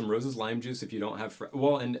 Yeah, some Rose's lime juice if you don't have...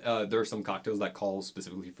 and there are some cocktails that call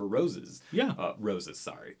specifically for roses. Yeah. Roses,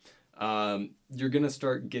 sorry. You're going to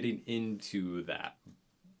start getting into that.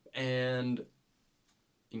 And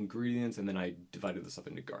ingredients, and then I divided this up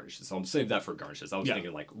into garnishes. So I'll save that for garnishes. I was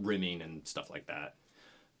thinking rimming and stuff like that.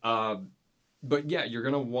 But yeah, you're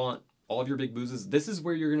going to want all of your big boozes. This is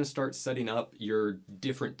where you're going to start setting up your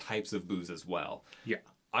different types of booze as well. Yeah.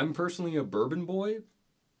 I'm personally a bourbon boy,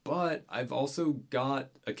 but I've also got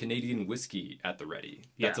a Canadian whiskey at the ready.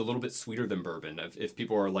 That's a little bit sweeter than bourbon. If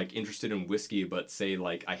people are interested in whiskey, but say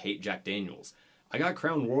I hate Jack Daniels, I got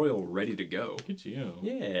Crown Royal ready to go. Look at you.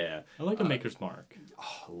 Yeah. I like a Maker's Mark.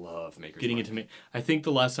 Oh, I love Maker's Mark. Getting into me. I think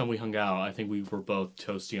the last time we hung out, I think we were both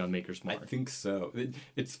toasty on Maker's Mark. I think so.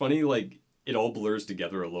 It's funny, it all blurs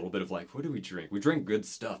together a little bit of what do we drink? We drank good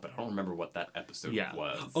stuff, but I don't remember what that episode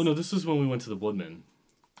was. Oh, no, this is when we went to the Woodman.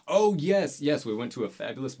 Oh, yes. We went to a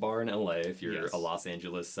fabulous bar in LA, if you're a Los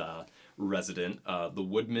Angeles resident. The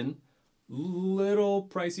Woodman, little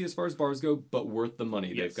pricey as far as bars go, but worth the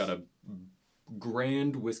money. They've got a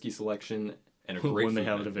grand whiskey selection and a great when they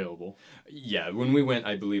have it available. Yeah, when we went,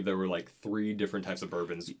 I believe there were 3 different types of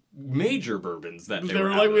bourbons, major bourbons that they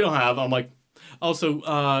were we don't have. I'm like,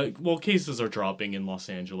 also, cases are dropping in Los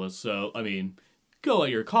Angeles, so I mean, go at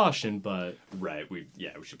your caution, but right, we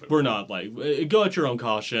should put. We're not go at your own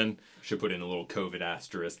caution. Should put in a little COVID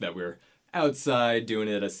asterisk that we're outside doing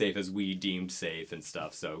it as safe as we deemed safe and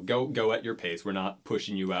stuff. So go at your pace. We're not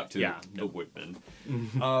pushing you out to the woodman.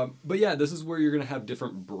 But yeah, this is where you're gonna have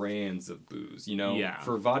different brands of booze. You know,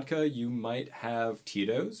 for vodka you might have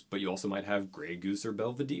Tito's, but you also might have Grey Goose or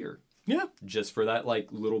Belvedere. Yeah, just for that like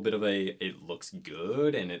little bit of it looks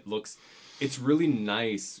good and it's really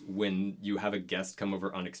nice when you have a guest come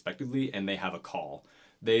over unexpectedly and they have a call.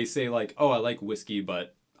 They say like, oh, I like whiskey,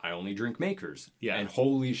 but I only drink Makers. Yeah. And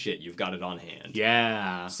holy shit, you've got it on hand.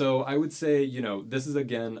 Yeah. So I would say, this is,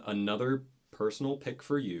 again, another personal pick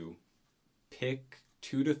for you. Pick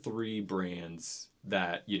 2 to 3 brands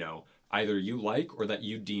that, either you like or that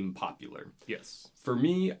you deem popular. Yes. For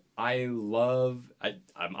me, I'm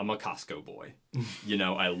a Costco boy.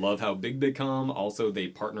 I love how big they come. Also, they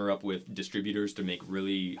partner up with distributors to make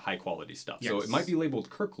really high quality stuff. Yes. So it might be labeled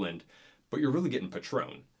Kirkland, but you're really getting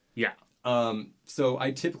Patron. Yeah. So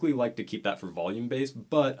I typically like to keep that for volume based,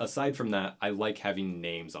 but aside from that, I like having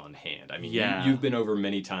names on hand. I mean, you've been over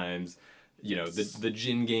many times. The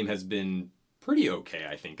gin game has been pretty okay,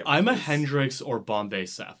 I think. I'm a Hendrix or Bombay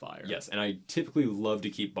Sapphire. Yes, and I typically love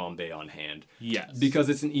to keep Bombay on hand. Yes. Because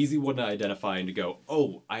it's an easy one to identify and to go,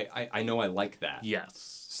 oh, I know I like that.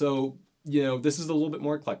 Yes. So, this is a little bit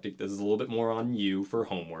more eclectic. This is a little bit more on you for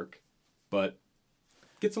homework, but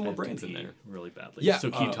get some more brands in there. Really badly. Yeah.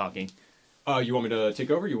 So keep talking. You want me to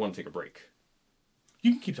take over or you want to take a break?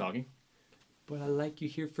 You can keep talking. But I like you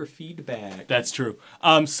here for feedback. That's true.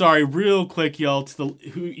 Sorry, real quick, y'all,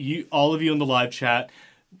 all of you in the live chat,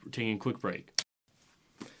 we're taking a quick break.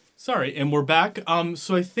 Sorry, and we're back.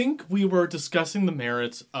 So I think we were discussing the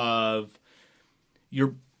merits of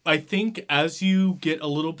I think as you get a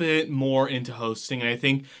little bit more into hosting, and I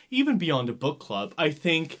think even beyond a book club, I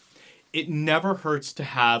think it never hurts to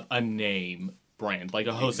have a name brand, like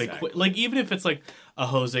a Jose, like even if it's like a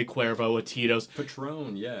Jose Cuervo, a Tito's,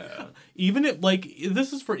 Patron, yeah. Even if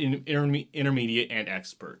this is for intermediate and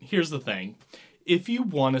expert. Here's the thing: if you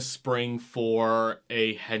want to spring for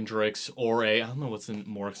a Hendrix or I don't know what's a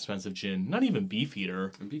more expensive gin, not even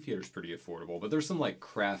Beefeater. And Beefeater's pretty affordable, but there's some like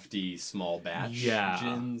crafty small batch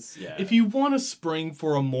gins. Yeah. If you want to spring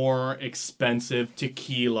for a more expensive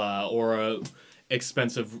tequila or a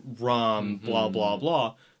expensive rum, blah blah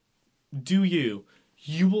blah. Do you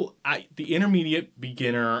will, at the intermediate,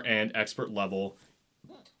 beginner, and expert level,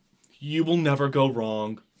 you will never go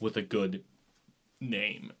wrong with a good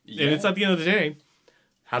name. Yeah. And it's at the end of the day,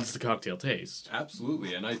 how does the cocktail taste?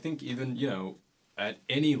 Absolutely. And I think even, at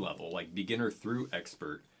any level, like beginner through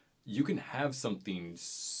expert, you can have something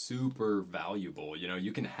super valuable.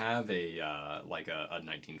 You can have a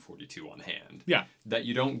 1942 on hand. Yeah. That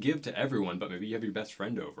you don't give to everyone, but maybe you have your best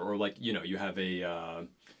friend over. Or you have a...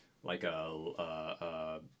 like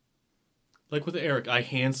with Eric, I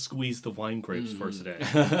hand squeezed the wine grapes for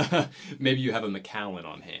today. Maybe you have a Macallan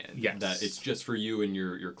on hand. Yes. That it's just for you and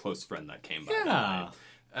your close friend that came by. Yeah.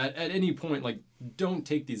 At any point, don't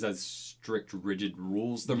take these as strict, rigid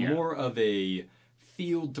rules. They're more of a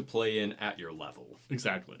field to play in at your level.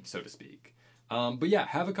 Exactly. So to speak. But yeah,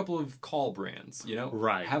 have a couple of call brands,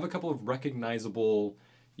 Right. Have a couple of recognizable...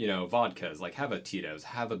 vodkas, like have a Tito's,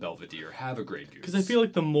 have a Belvedere, have a Grey Goose. Because I feel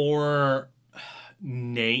like the more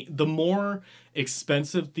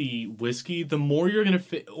expensive the whiskey, the more you're going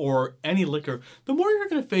to or any liquor, the more you're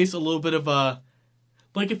going to face a little bit of a...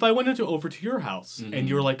 Like if I went over to your house and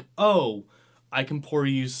you were like, oh, I can pour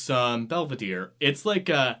you some Belvedere. It's like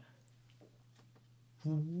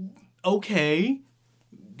okay,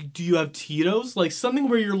 do you have Tito's? Like something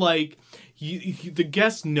where you're like... the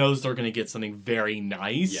guest knows they're going to get something very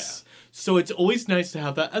nice. Yeah. So it's always nice to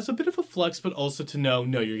have that as a bit of a flex, but also to know,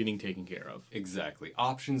 no, you're getting taken care of. Exactly.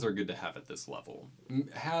 Options are good to have at this level.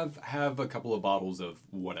 Have a couple of bottles of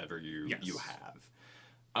whatever you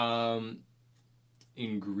have.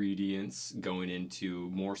 Ingredients going into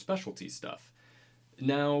more specialty stuff.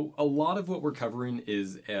 Now, a lot of what we're covering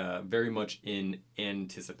is very much in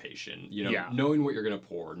anticipation. Knowing what you're going to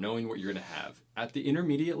pour, knowing what you're going to have. At the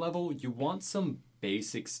intermediate level, you want some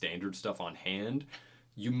basic standard stuff on hand.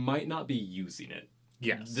 You might not be using it.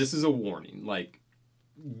 Yes. This is a warning.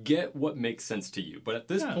 Get what makes sense to you. But at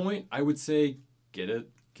this point, I would say get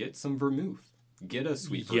some vermouth. Get a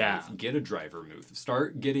sweet vermouth. Get a dry vermouth.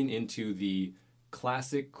 Start getting into the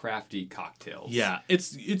classic crafty cocktails. Yeah,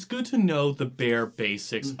 it's good to know the bare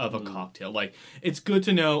basics of a cocktail. It's good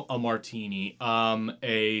to know a martini,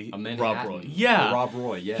 a Rob Roy. Yeah. A Rob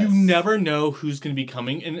Roy, yes. You never know who's going to be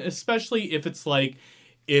coming, and especially if it's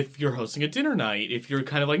if you're hosting a dinner night, if you're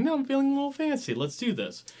kind of no, I'm feeling a little fancy, let's do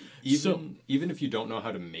this. Even if you don't know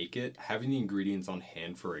how to make it, having the ingredients on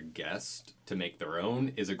hand for a guest to make their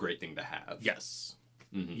own is a great thing to have. Yes.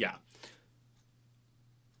 Mm-hmm. Yeah.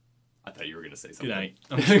 I thought you were going to say something.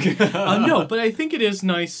 Good night. No, but I think it is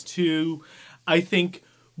nice to, I think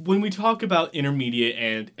when we talk about intermediate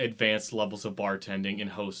and advanced levels of bartending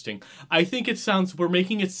and hosting, I think we're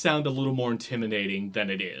making it sound a little more intimidating than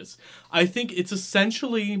it is. I think it's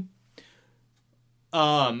essentially,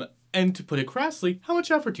 and to put it crassly, how much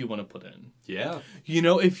effort do you want to put in? Yeah.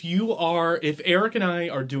 If Eric and I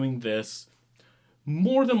are doing this,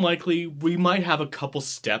 more than likely, we might have a couple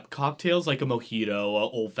step cocktails, like a mojito, a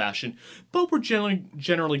old-fashioned, but we're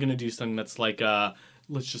generally going to do something that's like,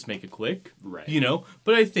 let's just make it quick. Right.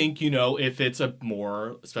 But I think, if it's a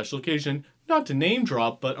more special occasion, not to name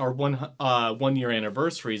drop, but our 1 year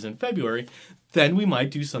anniversary is in February, then we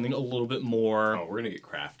might do something a little bit more... Oh, we're going to get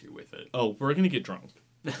crafty with it. Oh, we're going to get drunk.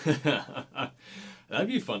 That'd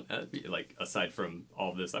be fun. That'd be aside from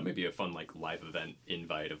all of this, that might be a fun live event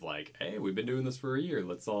invite of hey, we've been doing this for a year.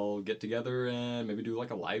 Let's all get together and maybe do a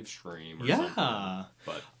live stream or something.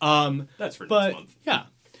 But that's for next month. Yeah.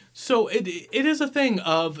 So it is a thing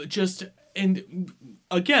of just, and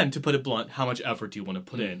again, to put it blunt, how much effort do you want to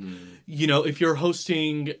put in? If you're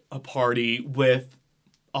hosting a party with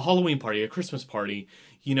a Halloween party, a Christmas party,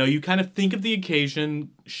 you kind of think of the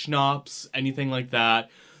occasion, schnapps, anything like that.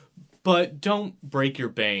 But don't break your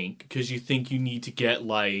bank because you think you need to get,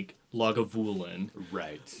 Lagavulin.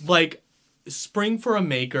 Right. Spring for a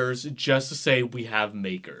Makers just to say we have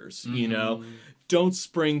Makers, Don't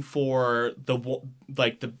spring for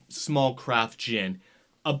the small craft gin.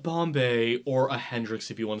 A Bombay or a Hendrix,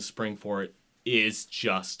 if you want to spring for it, is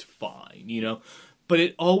just fine, But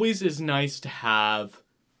it always is nice to have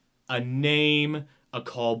a name, a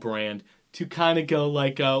call brand, to kind of go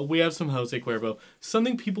we have some Jose Cuervo,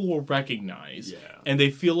 something people will recognize, and they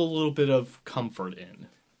feel a little bit of comfort in.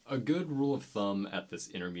 A good rule of thumb at this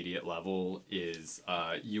intermediate level is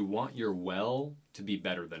you want your well to be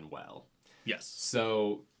better than well. Yes.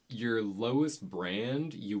 So your lowest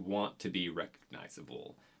brand, you want to be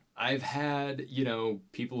recognizable. I've had,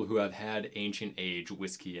 people who have had Ancient Age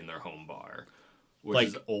whiskey in their home bar. Which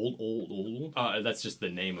is old? That's just the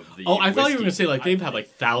name of the I thought whiskey. you were going to say, they've had,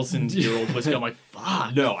 1,000-year-old whiskey. I'm like,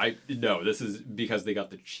 fuck. No, this is because they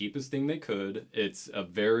got the cheapest thing they could. It's a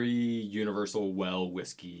very universal well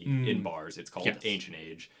whiskey in bars. It's called Ancient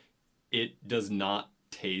Age. It does not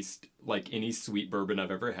taste like any sweet bourbon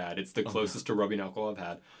I've ever had. It's the closest to rubbing alcohol I've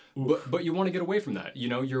had. But you want to get away from that.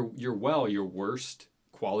 Your worst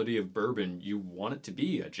quality of bourbon, you want it to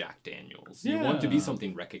be a Jack Daniels. You want it to be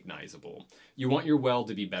something recognizable. You want your well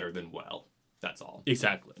to be better than well. That's all.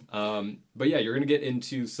 Exactly. But yeah, you're going to get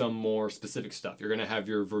into some more specific stuff. You're going to have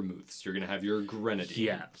your vermouths. You're going to have your grenadine.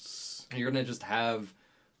 Yes. And you're going to just have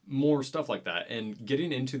more stuff like that. And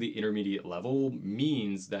getting into the intermediate level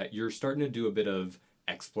means that you're starting to do a bit of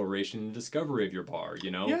exploration and discovery of your bar,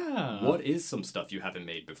 Yeah. What is some stuff you haven't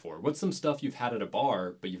made before? What's some stuff you've had at a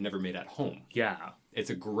bar, but you've never made at home? Yeah. It's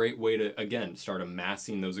a great way to, again, start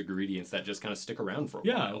amassing those ingredients that just kind of stick around for a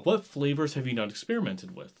while. Yeah, what flavors have you not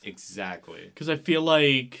experimented with? Exactly. Because I feel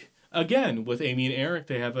like, again, with Amy and Eric,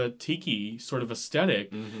 they have a tiki sort of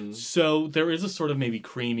aesthetic. Mm-hmm. So there is a sort of maybe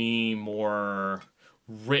creamy, more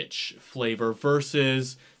rich flavor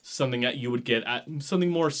versus something that you would get at something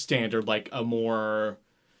more standard, like a more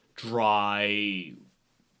dry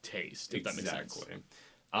taste, if that makes sense.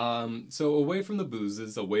 So away from the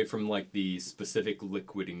boozes, away from the specific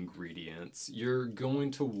liquid ingredients, you're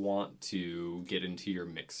going to want to get into your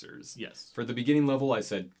mixers. Yes. For the beginning level, I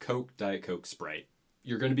said Coke, Diet Coke, Sprite.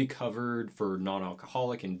 You're going to be covered for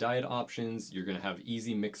non-alcoholic and diet options. You're going to have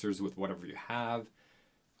easy mixers with whatever you have.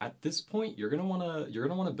 At this point, you're gonna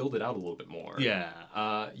wanna build it out a little bit more. Yeah.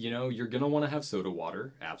 You're gonna want to have soda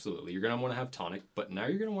water, absolutely. You're gonna want to have tonic, but now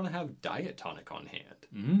you're gonna want to have diet tonic on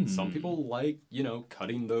hand. Some people like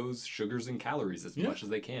cutting those sugars and calories as much as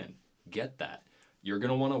they can. Get that. You're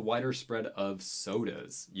gonna want a wider spread of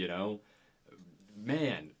sodas.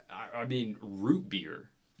 Man, I mean, root beer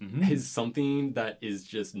is something that is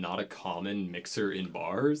just not a common mixer in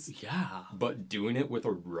bars. Yeah. But doing it with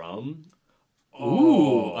a rum.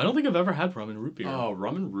 Ooh, I don't think I've ever had rum and root beer. Oh,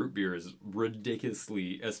 rum and root beer is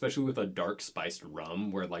ridiculously, especially with a dark spiced rum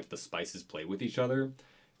where the spices play with each other.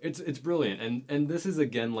 It's brilliant. And this is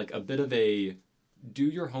again a bit of a do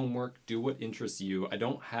your homework, do what interests you. I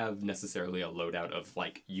don't have necessarily a loadout of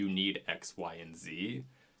you need X, Y, and Z.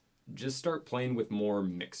 Just start playing with more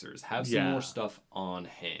mixers. Have some more stuff on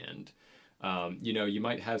hand. You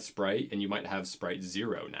might have Sprite, and you might have Sprite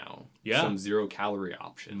Zero now. Yeah. Some 0-calorie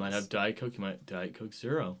options. You might have Diet Coke, you might have Diet Coke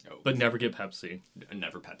Zero. Oh. But never get Pepsi.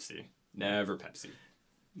 Never Pepsi. Never Pepsi.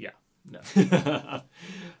 Yeah. No.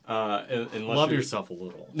 Unless love yourself a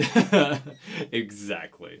little.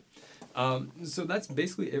 Exactly. So that's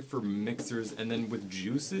basically it for mixers. And then with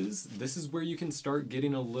juices, this is where you can start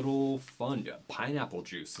getting a little fun. Pineapple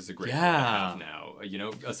juice is a great one to have now. You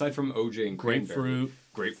know, aside from OJ and cranberry.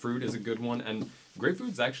 Grapefruit is a good one. And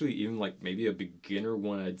grapefruit's actually even like maybe a beginner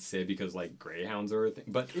one, I'd say, because like greyhounds are a thing.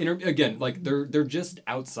 But again, like they're just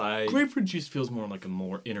outside. Grapefruit juice feels more like a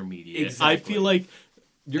more intermediate. Exactly. I feel like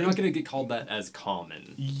you're not going to get called that as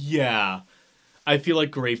common. Yeah. I feel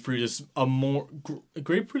like grapefruit is a more...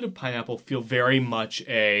 grapefruit and pineapple feel very much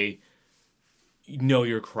a know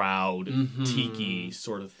your crowd, tiki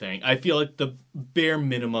sort of thing. I feel like the bare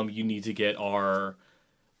minimum you need to get are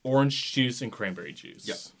orange juice and cranberry juice.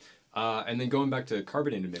 Yep. And then going back to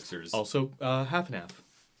carbonated mixers. Also, half and half.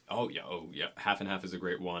 Oh, yeah. Half and half is a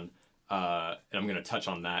great one. And I'm going to touch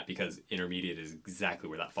on that because intermediate is exactly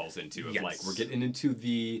where that falls into. Of like, we're getting into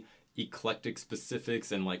the eclectic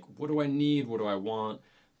specifics and like, what do I need? What do I want?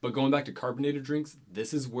 But going back to carbonated drinks,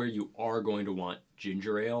 this is where you are going to want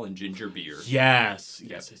ginger ale and ginger beer. Yes.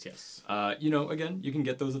 You know, again, you can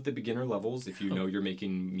get those at the beginner levels if you know you're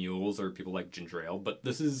making mules or people like ginger ale. But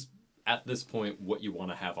this is, at this point, what you want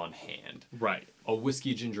to have on hand. Right. A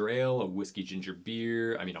whiskey ginger ale, a whiskey ginger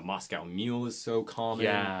beer. I mean, a Moscow Mule is so common.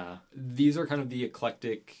 Yeah. These are kind of the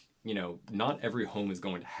eclectic, you know, not every home is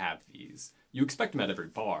going to have these. You expect them at every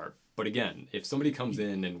bar, but again, if somebody comes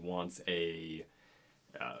in and wants a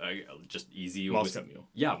just easy Moscow Mule.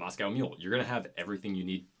 Yeah, Moscow Mule. You're going to have everything you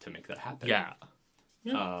need to make that happen. Yeah.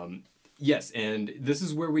 Yes, and this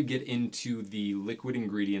is where we get into the liquid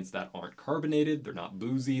ingredients that aren't carbonated. They're not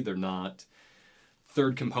boozy. They're not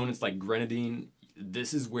third components like grenadine.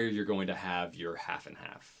 This is where you're going to have your half and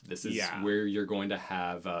half. This is where you're going to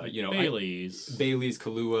have, you know... Bailey's,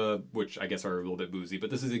 Kahlua, which I guess are a little bit boozy,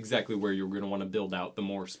 but this is exactly where you're going to want to build out the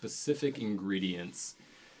more specific ingredients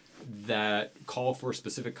that call for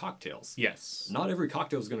specific cocktails. Yes. Not every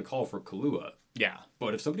cocktail is going to call for Kahlua. Yeah.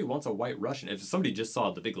 But if somebody wants a White Russian, if somebody just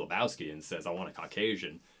saw The Big Lebowski and says, I want a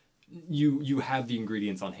Caucasian, you have the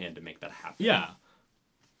ingredients on hand to make that happen. Yeah.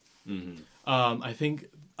 I think...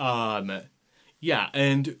 yeah,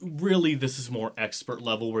 and really this is more expert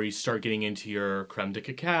level where you start getting into your creme de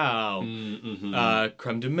cacao,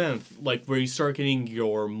 creme de menthe, like where you start getting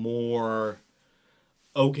your more,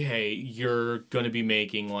 okay, you're going to be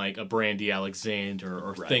making like a Brandy Alexander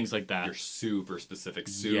or things like that. You're super specific,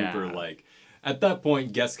 like, at that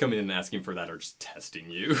point, guests coming in and asking for that are just testing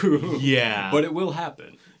you. Yeah. But it will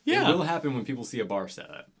happen. Yeah. It will happen when people see a bar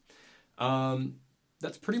setup.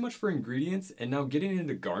 That's pretty much for ingredients. And now getting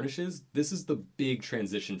into garnishes, this is the big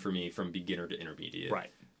transition for me from beginner to intermediate. Right.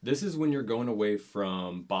 This is when you're going away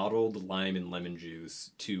from bottled lime and lemon juice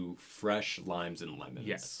to fresh limes and lemons.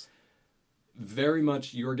 Yes. Very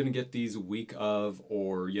much you're going to get these week of,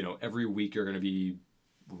 or, you know, every week you're going to be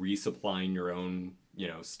resupplying your own, you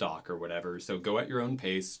know, stock or whatever. So go at your own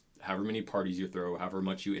pace, however many parties you throw, however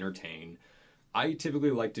much you entertain. I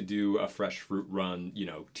typically like to do a fresh fruit run, you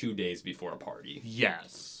know, 2 days before a party.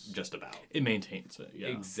 Yes. Just about. It maintains it, yeah.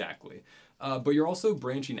 Exactly. But you're also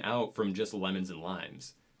branching out from just lemons and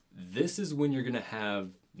limes. This is when you're going to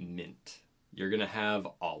have mint. You're going to have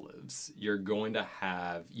olives. You're going to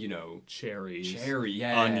have, you know... Cherry,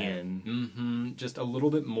 yeah. onion. Just a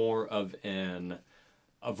little bit more of a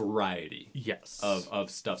variety. Yes. Of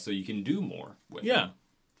stuff so you can do more with it.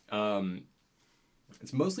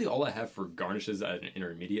 It's mostly all I have for garnishes at an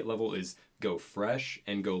intermediate level is go fresh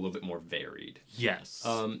and go a little bit more varied. Yes.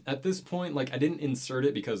 At this point, like, I didn't insert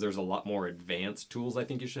it because there's a lot more advanced tools I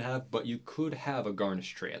think you should have, but you could have a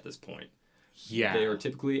garnish tray at this point. Yeah. They are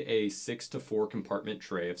typically a 6 to 4 compartment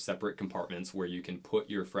tray of separate compartments where you can put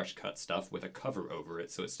your fresh cut stuff with a cover over it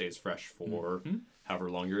so it stays fresh for however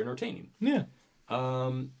long you're entertaining. Yeah.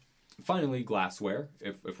 Finally, glassware,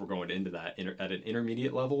 if we're going into that at an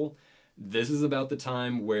intermediate level. This is about the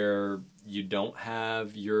time where you don't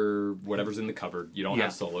have your whatever's in the cupboard. You don't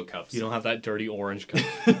have solo cups. You don't have that dirty orange cup.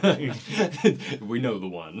 We know the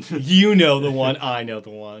one. You know the one. I know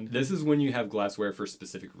the one. This is when you have glassware for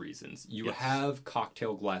specific reasons. You have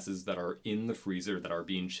cocktail glasses that are in the freezer that are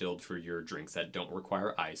being chilled for your drinks that don't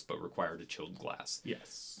require ice but require a chilled glass.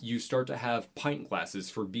 Yes. You start to have pint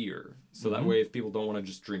glasses for beer. So that way if people don't want to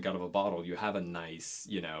just drink out of a bottle, you have a nice,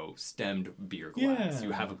 you know, stemmed beer glass. Yeah.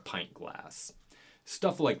 You have a pint glass.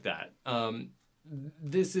 Stuff like that.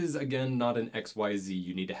 This is, again, not an XYZ.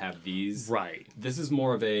 You need to have these. Right. This is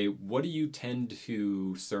more of a, what do you tend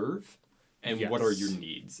to serve? And what are your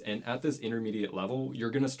needs? And at this intermediate level,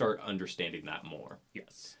 you're going to start understanding that more.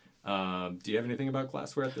 Yes. Do you have anything about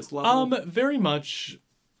glassware at this level? Very much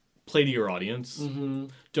play to your audience. Mm-hmm.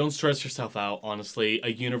 Don't stress yourself out, honestly. A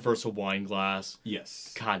universal wine glass.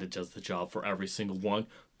 Yes. Kind of does the job for every single one.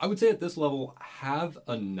 I would say at this level, have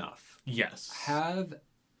enough. Yes. Have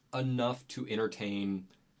enough to entertain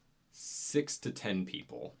 6 to 10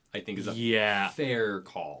 people, I think is a fair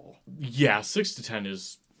call. Yeah, 6 to 10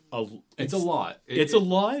 is it's a lot. It's a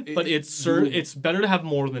lot, but it's better to have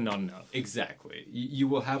more than not enough. Exactly. You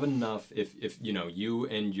will have enough if you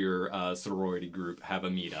and your sorority group have a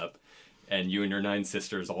meetup and you and your 9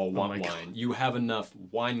 sisters all want wine. God. You have enough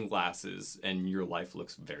wine glasses and your life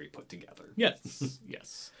looks very put together. Yes.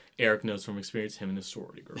 Yes. Eric knows from experience, him and his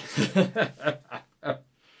sorority group.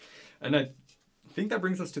 And I think that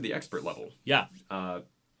brings us to the expert level. Yeah.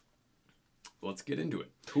 Let's get into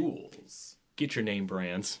it. Tools. Get your name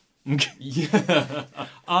brands. Yeah.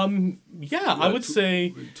 I would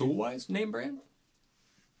say tool-wise, name brand?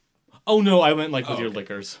 Oh no, I meant like with your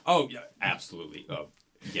liquors. Oh yeah, absolutely. Oh,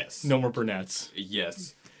 yes. No more brunettes.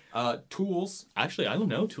 Yes. Tools. Actually, I don't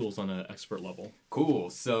know tools on an expert level.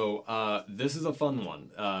 Cool. So this is a fun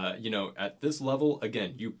one. At this level,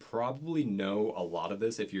 again, you probably know a lot of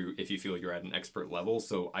this if you feel you're at an expert level.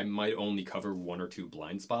 So I might only cover 1 or 2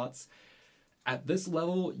 blind spots. At this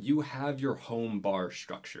level, you have your home bar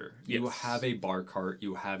structure. Yes. You have a bar cart.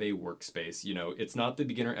 You have a workspace. It's not the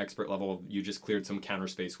beginner expert level. You just cleared some counter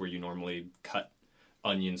space where you normally cut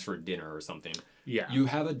onions for dinner or something. Yeah. You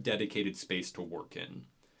have a dedicated space to work in.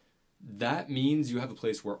 That means you have a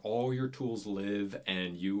place where all your tools live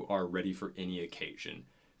and you are ready for any occasion.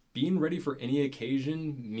 Being ready for any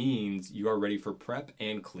occasion means you are ready for prep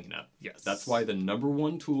and cleanup. Yes. That's why the number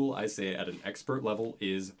 1 tool I say at an expert level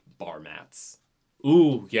is bar mats.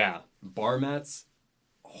 Ooh, yeah. Bar mats,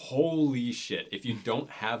 holy shit. If you don't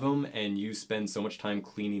have them and you spend so much time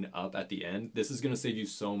cleaning up at the end, this is going to save you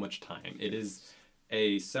so much time. It is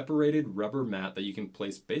a separated rubber mat that you can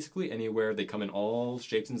place basically anywhere. They come in all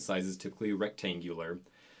shapes and sizes, typically rectangular,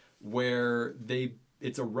 where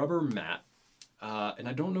it's a rubber mat. And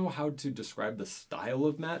I don't know how to describe the style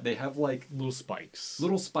of mat. They have like little spikes.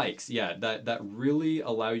 Little spikes, yeah, that really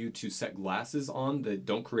allow you to set glasses on that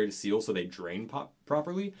don't create a seal so they drain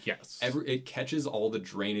properly. Yes. It catches all the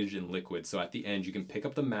drainage and liquid. So at the end, you can pick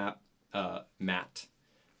up the mat,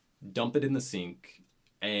 dump it in the sink,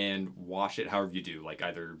 and wash it however you do. Like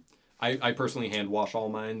either I personally hand wash all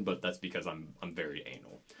mine, but that's because I'm very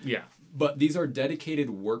anal. Yeah. But these are dedicated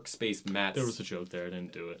workspace mats. There was a joke there. I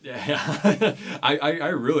didn't do it. Yeah. I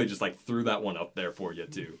really just threw that one up there for you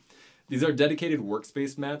too. These are dedicated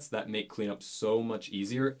workspace mats that make cleanup so much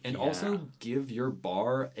easier and also give your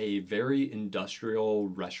bar a very industrial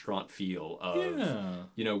restaurant feel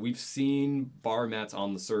of, we've seen bar mats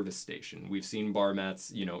on the service station. We've seen bar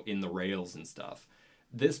mats, in the rails and stuff.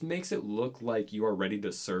 This makes it look like you are ready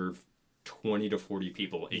to serve 20 to 40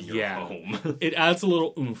 people in your home. It adds a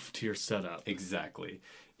little oomph to your setup. Exactly.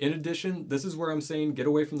 In addition, this is where I'm saying get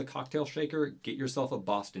away from the cocktail shaker, get yourself a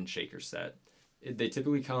Boston shaker set. They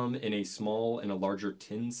typically come in a small and a larger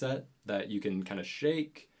tin set that you can kind of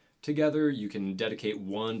shake together. You can dedicate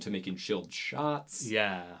one to making chilled shots.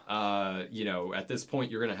 Yeah. At this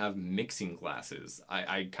point, you're going to have mixing glasses.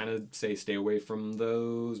 I kind of say stay away from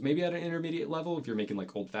those. Maybe at an intermediate level, if you're making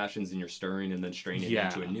like old fashions and you're stirring and then straining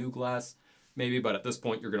into a new glass. Maybe, but at this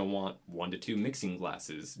point, you're going to want 1 to 2 mixing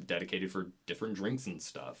glasses dedicated for different drinks and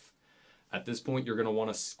stuff. At this point, you're going to want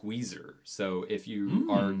a squeezer. So if you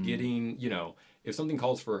are getting, if something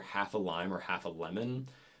calls for half a lime or half a lemon,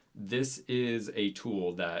 this is a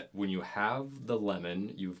tool that when you have the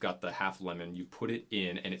lemon, you've got the half lemon, you put it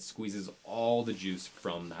in and it squeezes all the juice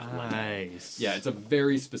from that lemon. Nice. Yeah, it's a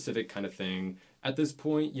very specific kind of thing. At this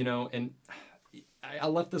point, and I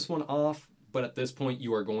left this one off, but at this point,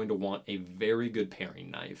 you are going to want a very good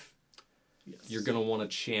paring knife. Yes. You're going to want a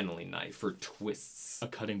channeling knife for twists. A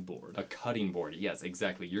cutting board. A cutting board, yes,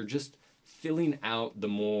 exactly. You're just filling out the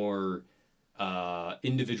more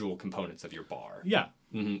individual components of your bar. Yeah.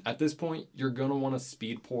 Mm-hmm. At this point, you're going to want to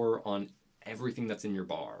speed pour on everything that's in your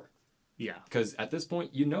bar. Yeah. Because at this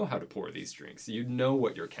point, you know how to pour these drinks. You know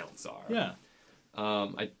what your counts are. Yeah.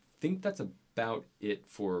 I think that's about it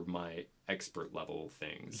for my expert level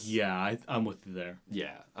things. Yeah, I'm with you there.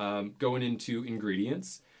 Yeah. Going into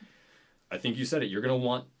ingredients, I think you said it. You're going to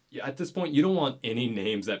want, at this point, you don't want any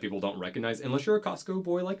names that people don't recognize unless you're a Costco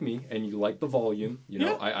boy like me and you like the volume.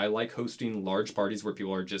 I like hosting large parties where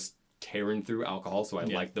people are just tearing through alcohol, so I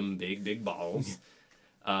like them big bottles.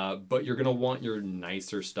 But you're going to want your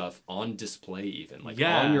nicer stuff on display even,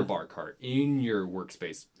 on your bar cart, in your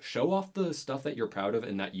workspace. Show off the stuff that you're proud of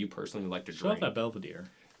and that you personally like to drink. Show off that Belvedere.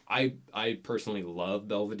 I personally love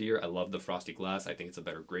Belvedere. I love the frosty glass. I think it's a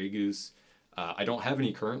better Grey Goose. I don't have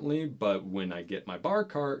any currently, but when I get my bar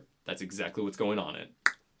cart, that's exactly what's going on it.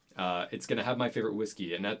 It's going to have my favorite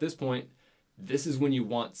whiskey. And at this point, this is when you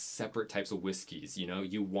want separate types of whiskeys. You know,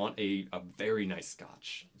 you want a very nice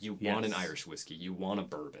Scotch. You want an Irish whiskey. You want a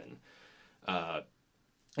bourbon.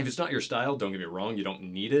 If it's not your style, don't get me wrong, you don't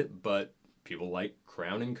need it, but people like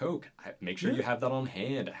Crown and Coke. Make sure you have that on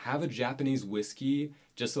hand. Have a Japanese whiskey,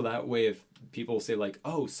 just so that way if people say like,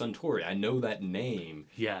 oh, Suntory, I know that name.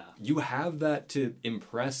 Yeah. You have that to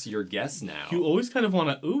impress your guests now. You always kind of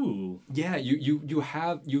want to, ooh. Yeah,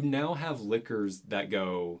 you now have liquors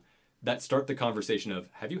that start the conversation of,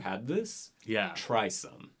 have you had this? Yeah. Try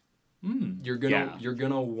some. Mm. You're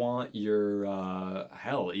gonna want your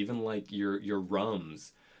even like your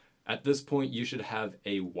rums. At this point, you should have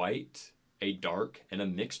a white, a dark, and a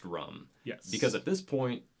mixed rum. Yes. Because at this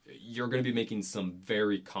point, you're going to be making some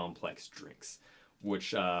very complex drinks,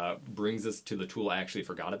 which brings us to the tool I actually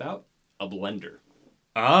forgot about, a blender.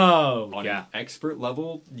 Oh, On an expert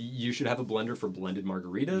level, you should have a blender for blended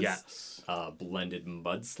margaritas. Yes. Blended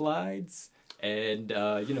mudslides. And,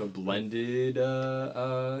 blended...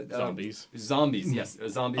 zombies. Zombies, yes.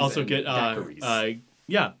 Zombies Also and get, daiquiris.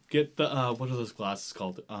 get the, what are those glasses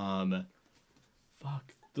called?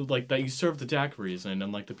 Like, that you serve the daiquiris in,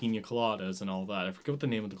 and, like, the pina coladas and all that. I forget what the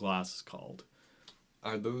name of the glass is called.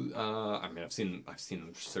 Are those, I've seen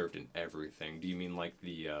them served in everything. Do you mean, like,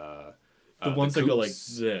 the ones that go like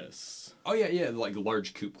this? Oh, yeah, like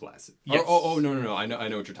large coupe glasses. Yes. No. I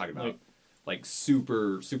know what you're talking about. Like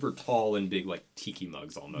super, super tall and big, like tiki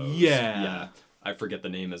mugs almost. Yeah. I forget the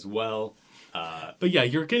name as well. But yeah,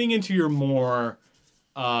 you're getting into your more,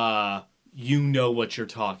 you know what you're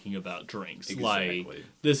talking about drinks. Exactly. Like,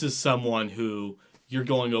 this is someone who you're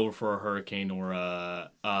going over for a hurricane or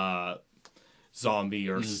a zombie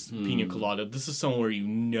or pina colada. This is someone where you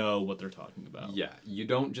know what they're talking about. Yeah, you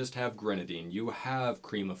don't just have grenadine. You have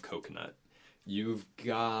cream of coconut. You've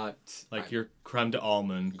got... Like your creme de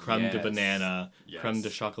almond, creme de banana, creme de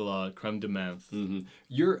chocolat, creme de menthe. Mm-hmm.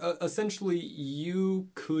 You're, essentially, you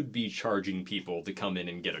could be charging people to come in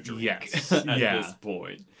and get a drink at this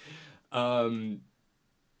point.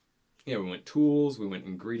 We went tools, we went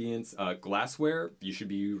ingredients. Glassware, you should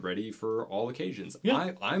be ready for all occasions.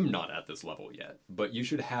 Yeah. I'm not at this level yet, but you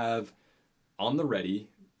should have on the ready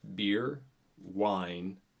beer,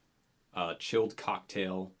 wine, chilled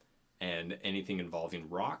cocktail, and anything involving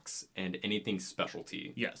rocks and anything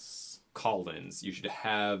specialty. Yes. Collins. You should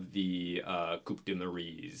have the Coupe de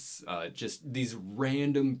Maries. Just these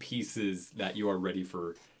random pieces that you are ready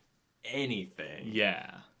for anything. Yeah.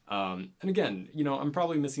 And again, I'm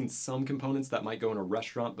probably missing some components that might go in a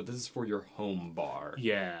restaurant, but this is for your home bar.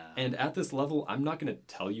 Yeah. And at this level, I'm not going to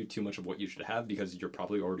tell you too much of what you should have because you're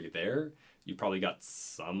probably already there. You probably got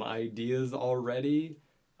some ideas already.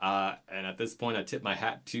 And at this point, I tip my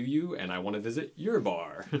hat to you, and I want to visit your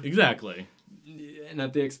bar. Exactly. And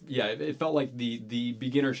at it felt like the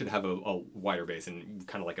beginner should have a wider base and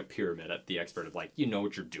kind of like a pyramid at the expert of like, you know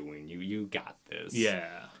what you're doing. You got this.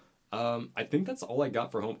 Yeah. I think that's all I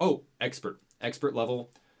got for home. Oh, expert level.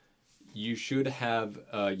 You should have,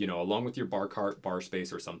 along with your bar cart, bar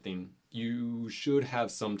space or something, you should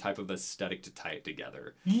have some type of aesthetic to tie it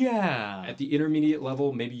together. Yeah. At the intermediate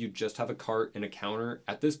level, maybe you just have a cart and a counter.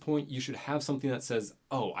 At this point, you should have something that says,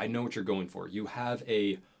 oh, I know what you're going for. You have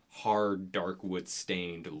a hard, dark wood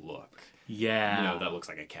stained look. Yeah. That looks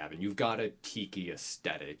like a cabin. You've got a tiki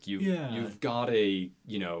aesthetic. You've got a,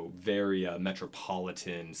 very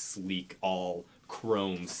metropolitan, sleek, all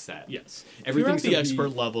chrome set. Yes. If you're at the expert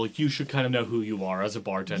level, you should kind of know who you are as a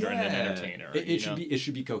bartender and an entertainer. It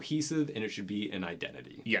should be cohesive and it should be an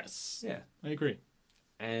identity. Yes. Yeah. I agree.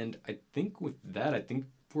 And I think with that,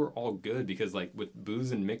 we're all good because like with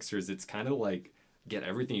booze and mixers, it's kind of like get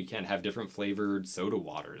everything you can. Have different flavored soda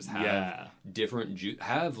waters. Have different juice.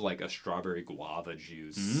 Have like a strawberry guava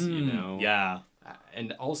juice, Yeah.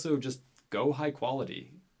 And also just go high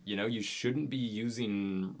quality. You shouldn't be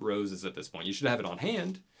using roses at this point. You should have it on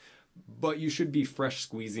hand, but you should be fresh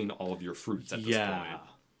squeezing all of your fruits at this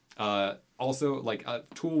point. Also, like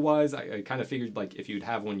tool-wise, I kind of figured like if you'd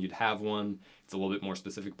have one, you'd have one. It's a little bit more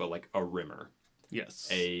specific, but like a rimmer. Yes.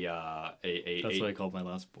 That's what I called my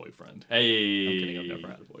last boyfriend. I'm kidding, I've never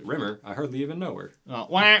had a boyfriend. Rimmer? I hardly even know her. Oh,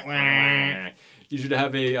 wah, wah. You should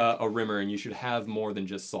have a rimmer, and you should have more than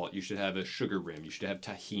just salt. You should have a sugar rim. You should have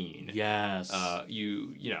tahini. Yes.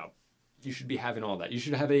 You should be having all that. You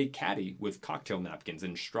should have a caddy with cocktail napkins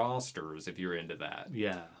and straw stirrers if you're into that.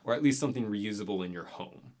 Yeah. Or at least something reusable in your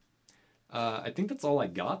home. I think that's all I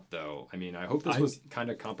got, though. I mean, I hope this was kind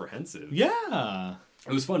of comprehensive. Yeah.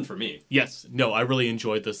 It was fun for me. Yes. No, I really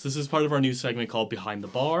enjoyed this. This is part of our new segment called Behind the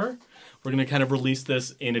Bar. We're going to kind of release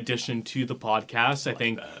this in addition to the podcast. I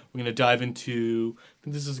think we're going to dive into... I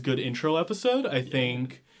think this is a good intro episode. I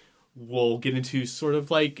think we'll get into sort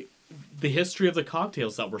of like the history of the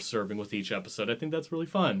cocktails that we're serving with each episode. I think that's really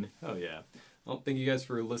fun. Oh, yeah. Well, thank you guys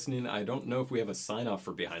for listening. I don't know if we have a sign-off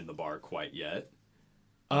for Behind the Bar quite yet.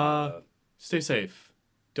 Stay safe.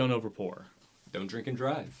 Don't overpour. Don't drink and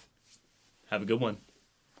drive. Have a good one.